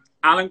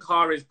 Alan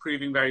Carr is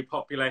proving very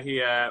popular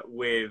here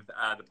with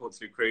the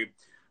Portslade crew.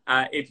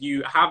 If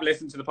you have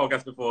listened to the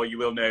podcast before, you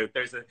will know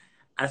there's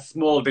a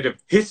small bit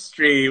of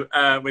history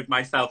with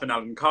myself and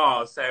Alan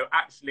Carr. So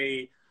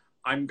actually,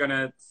 I'm going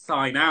to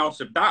sign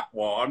out of that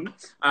one.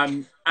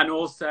 And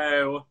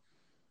also,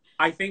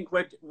 I think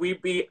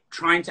we'd be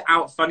trying to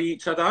out-funny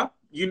each other.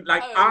 I'm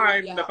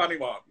the funny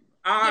one.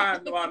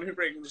 I'm the one who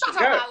brings Shut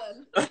the up,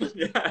 joke.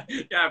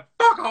 Alan. yeah,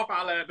 fuck off,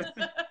 Alan.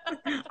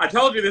 I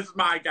told you this is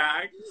my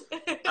gag.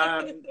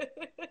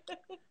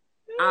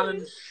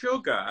 Alan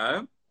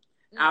Sugar.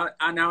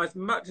 And now, as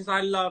much as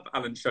I love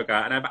Alan Sugar,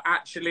 and I've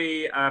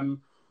actually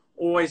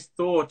always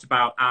thought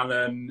about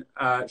Alan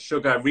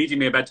Sugar reading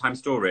me a bedtime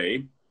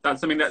story. That's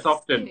something that's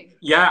often...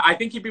 Yeah, I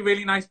think he'd be a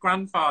really nice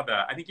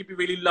grandfather. I think he'd be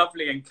really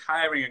lovely and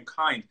caring and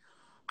kind.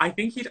 I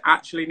think he'd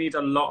actually need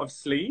a lot of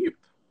sleep.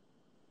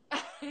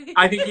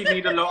 I think he'd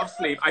need a lot of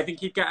sleep. I think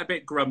he'd get a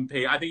bit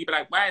grumpy. I think he'd be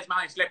like, where's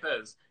my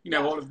slippers?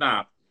 All of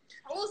that.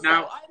 Also,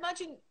 now, I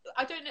imagine,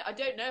 I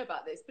don't know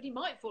about this, but he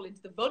might fall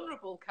into the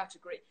vulnerable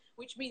category,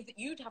 which means that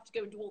you'd have to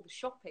go and do all the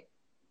shopping.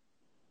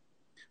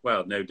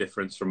 Well, no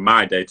difference from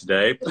my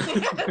day-to-day.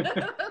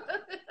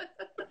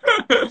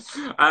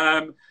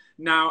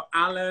 Now,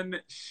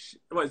 Alan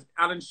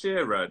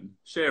Shearer.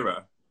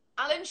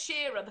 Alan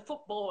Shearer, the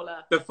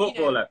footballer. The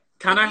footballer.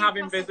 Can I have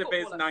Invisibiz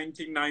footballer.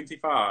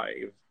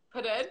 1995?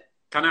 Pardon?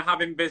 Can I have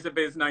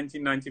Invisibiz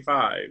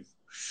 1995?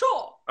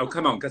 Sure. Oh,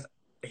 come on, because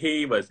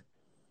he was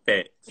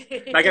fit.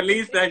 Like, at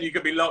least then you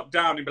could be locked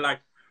down and be like,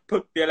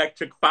 put the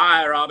electric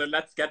fire on and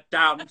let's get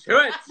down to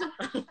it.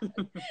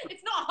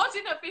 It's not hot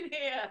enough in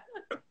here.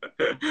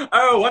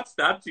 Oh, what's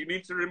that? You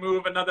need to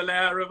remove another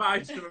layer of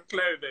item of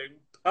clothing.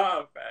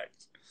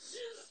 Perfect.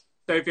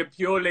 So for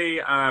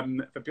purely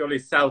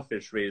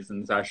selfish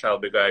reasons, I shall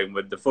be going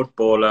with the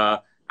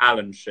footballer,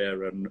 Alan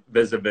Shearer,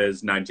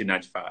 Invisibiz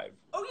 1995.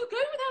 Oh, you're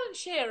going with Alan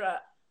Shearer?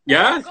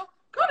 Yes. Oh,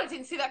 God, I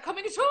didn't see that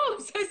coming at all.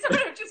 I'm so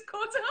sorry, I've just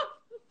caught up.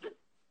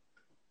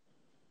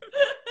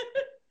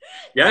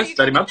 Yes, so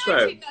very much so.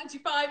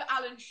 1995,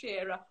 Alan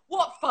Shearer.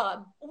 What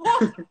fun. What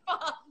fun.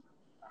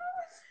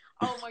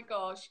 Oh my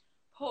gosh.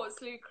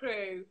 Portslade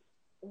crew,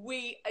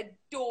 we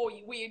adore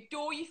you. We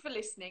adore you for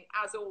listening,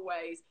 as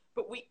always.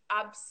 But we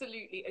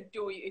absolutely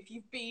adore you. If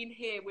you've been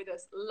here with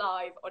us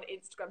live on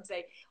Instagram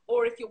today,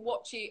 or if you're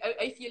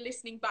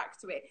listening back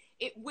to it,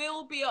 it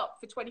will be up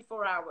for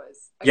 24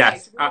 hours. Okay?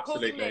 Yes, so we're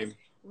absolutely.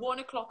 1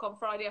 o'clock on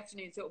Friday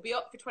afternoon, so it'll be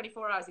up for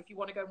 24 hours if you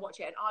want to go and watch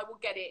it, and I will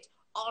get it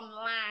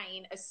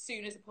online as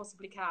soon as I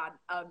possibly can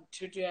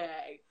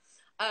today.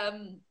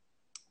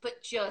 But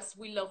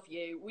we love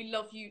you. We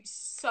love you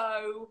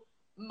so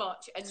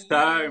much. And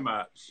so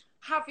much.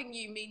 Having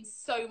you means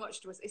so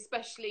much to us,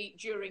 especially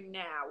during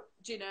now,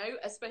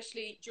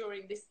 especially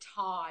during this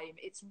time.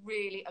 It's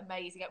really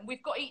amazing. And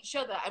we've got each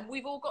other, and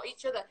we've all got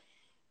each other.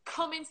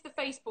 Come into the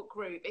Facebook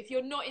group. If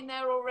you're not in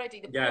there already,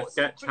 the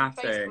Portsmouth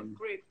Facebook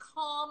group,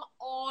 come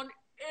on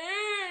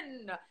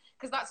in,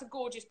 because that's a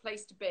gorgeous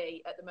place to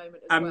be at the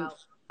moment as well.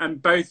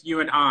 And both you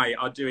and I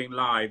are doing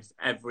lives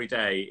every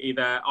day,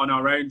 either on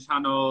our own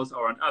channels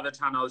or on other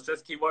channels.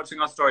 Just keep watching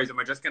our stories, and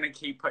we're just going to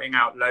keep putting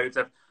out loads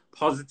of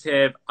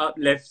positive,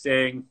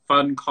 uplifting,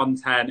 fun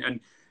content. And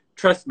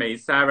trust me,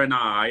 Sarah and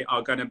I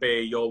are going to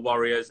be your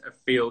warriors of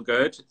feel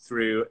good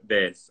through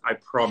this. I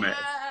promise.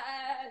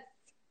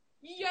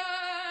 Yes.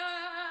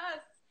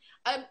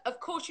 Of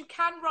course, you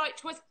can write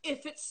to us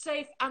if it's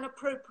safe and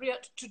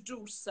appropriate to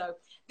do so.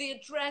 The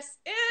address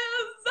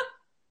is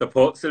the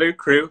Portslade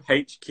Crew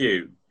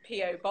HQ.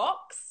 PO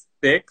Box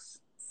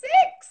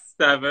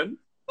 667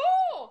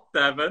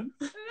 London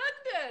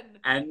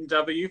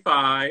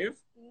NW5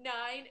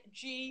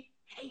 9GH.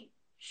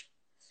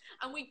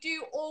 And we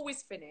do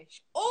always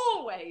finish,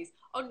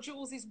 on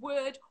Jules's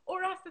word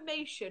or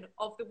affirmation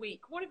of the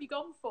week. What have you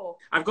gone for?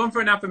 I've gone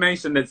for an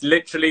affirmation that's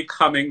literally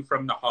coming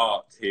from the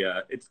heart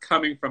here. It's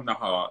coming from the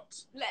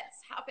heart. Let's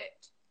have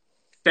it.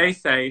 Stay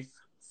safe,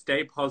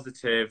 stay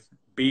positive,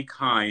 be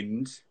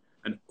kind,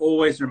 and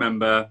always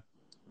remember,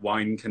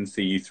 wine can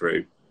see you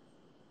through.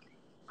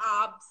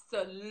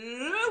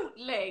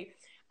 Absolutely.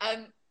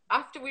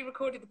 After we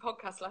recorded the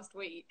podcast last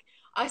week,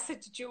 I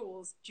said to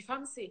Jules, do you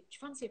fancy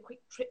a quick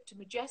trip to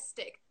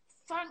Majestic?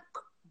 Thank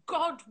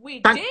God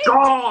we did. Thank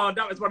God!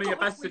 That was one of your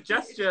best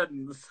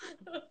suggestions.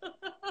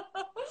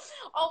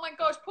 Oh my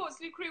gosh,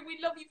 Portslade Crew, we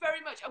love you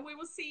very much, and we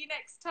will see you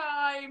next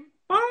time.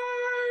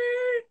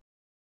 Bye!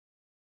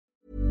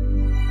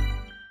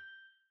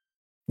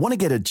 Want to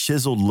get a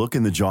chiseled look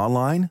in the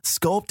jawline?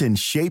 Sculpt and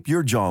shape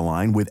your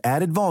jawline with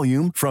added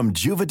volume from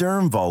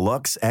Juvederm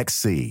Volux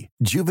XC.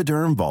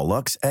 Juvederm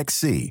Volux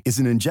XC is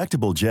an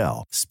injectable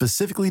gel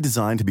specifically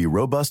designed to be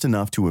robust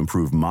enough to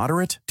improve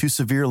moderate to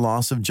severe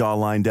loss of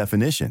jawline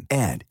definition.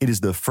 And it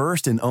is the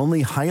first and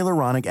only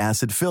hyaluronic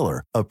acid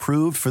filler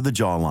approved for the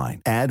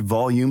jawline. Add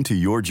volume to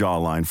your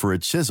jawline for a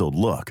chiseled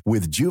look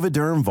with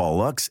Juvederm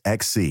Volux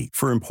XC.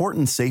 For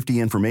important safety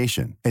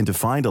information and to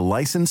find a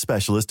licensed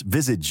specialist,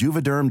 visit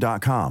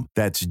Juvederm.com.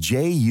 That's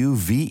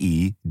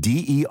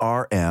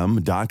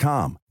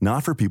Juvederm.com.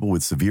 Not for people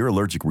with severe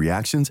allergic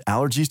reactions,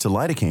 allergies to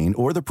lidocaine,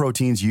 or the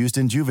proteins used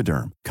in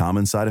Juvederm.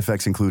 Common side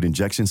effects include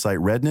injection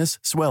site redness,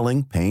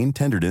 swelling, pain,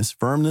 tenderness,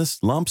 firmness,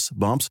 lumps,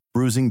 bumps,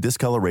 bruising,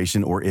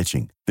 discoloration, or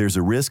itching. There's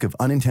a risk of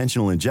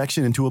unintentional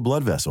injection into a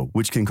blood vessel,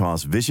 which can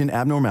cause vision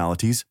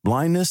abnormalities,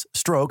 blindness,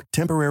 stroke,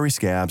 temporary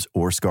scabs,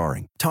 or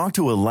scarring. Talk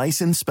to a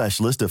licensed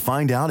specialist to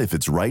find out if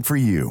it's right for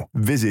you.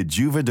 Visit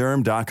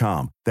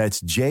Juvederm.com.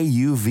 That's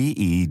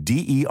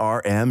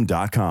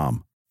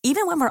Juvederm.com.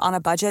 Even when we're on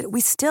a budget,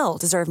 we still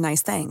deserve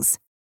nice things.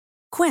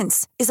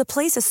 Quince is a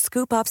place to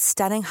scoop up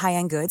stunning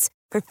high-end goods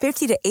for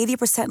 50 to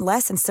 80%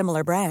 less than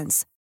similar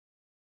brands.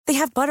 They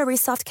have buttery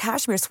soft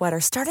cashmere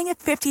sweaters starting at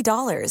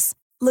 $50,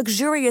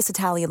 luxurious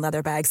Italian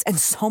leather bags, and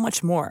so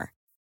much more.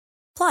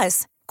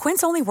 Plus,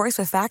 Quince only works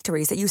with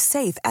factories that use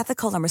safe,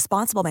 ethical, and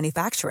responsible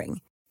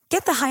manufacturing.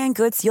 Get the high-end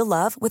goods you'll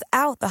love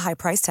without the high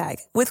price tag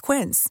with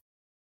Quince.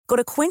 Go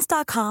to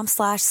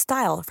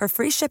quince.com/style for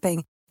free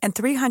shipping and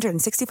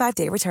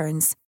 365-day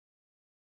returns.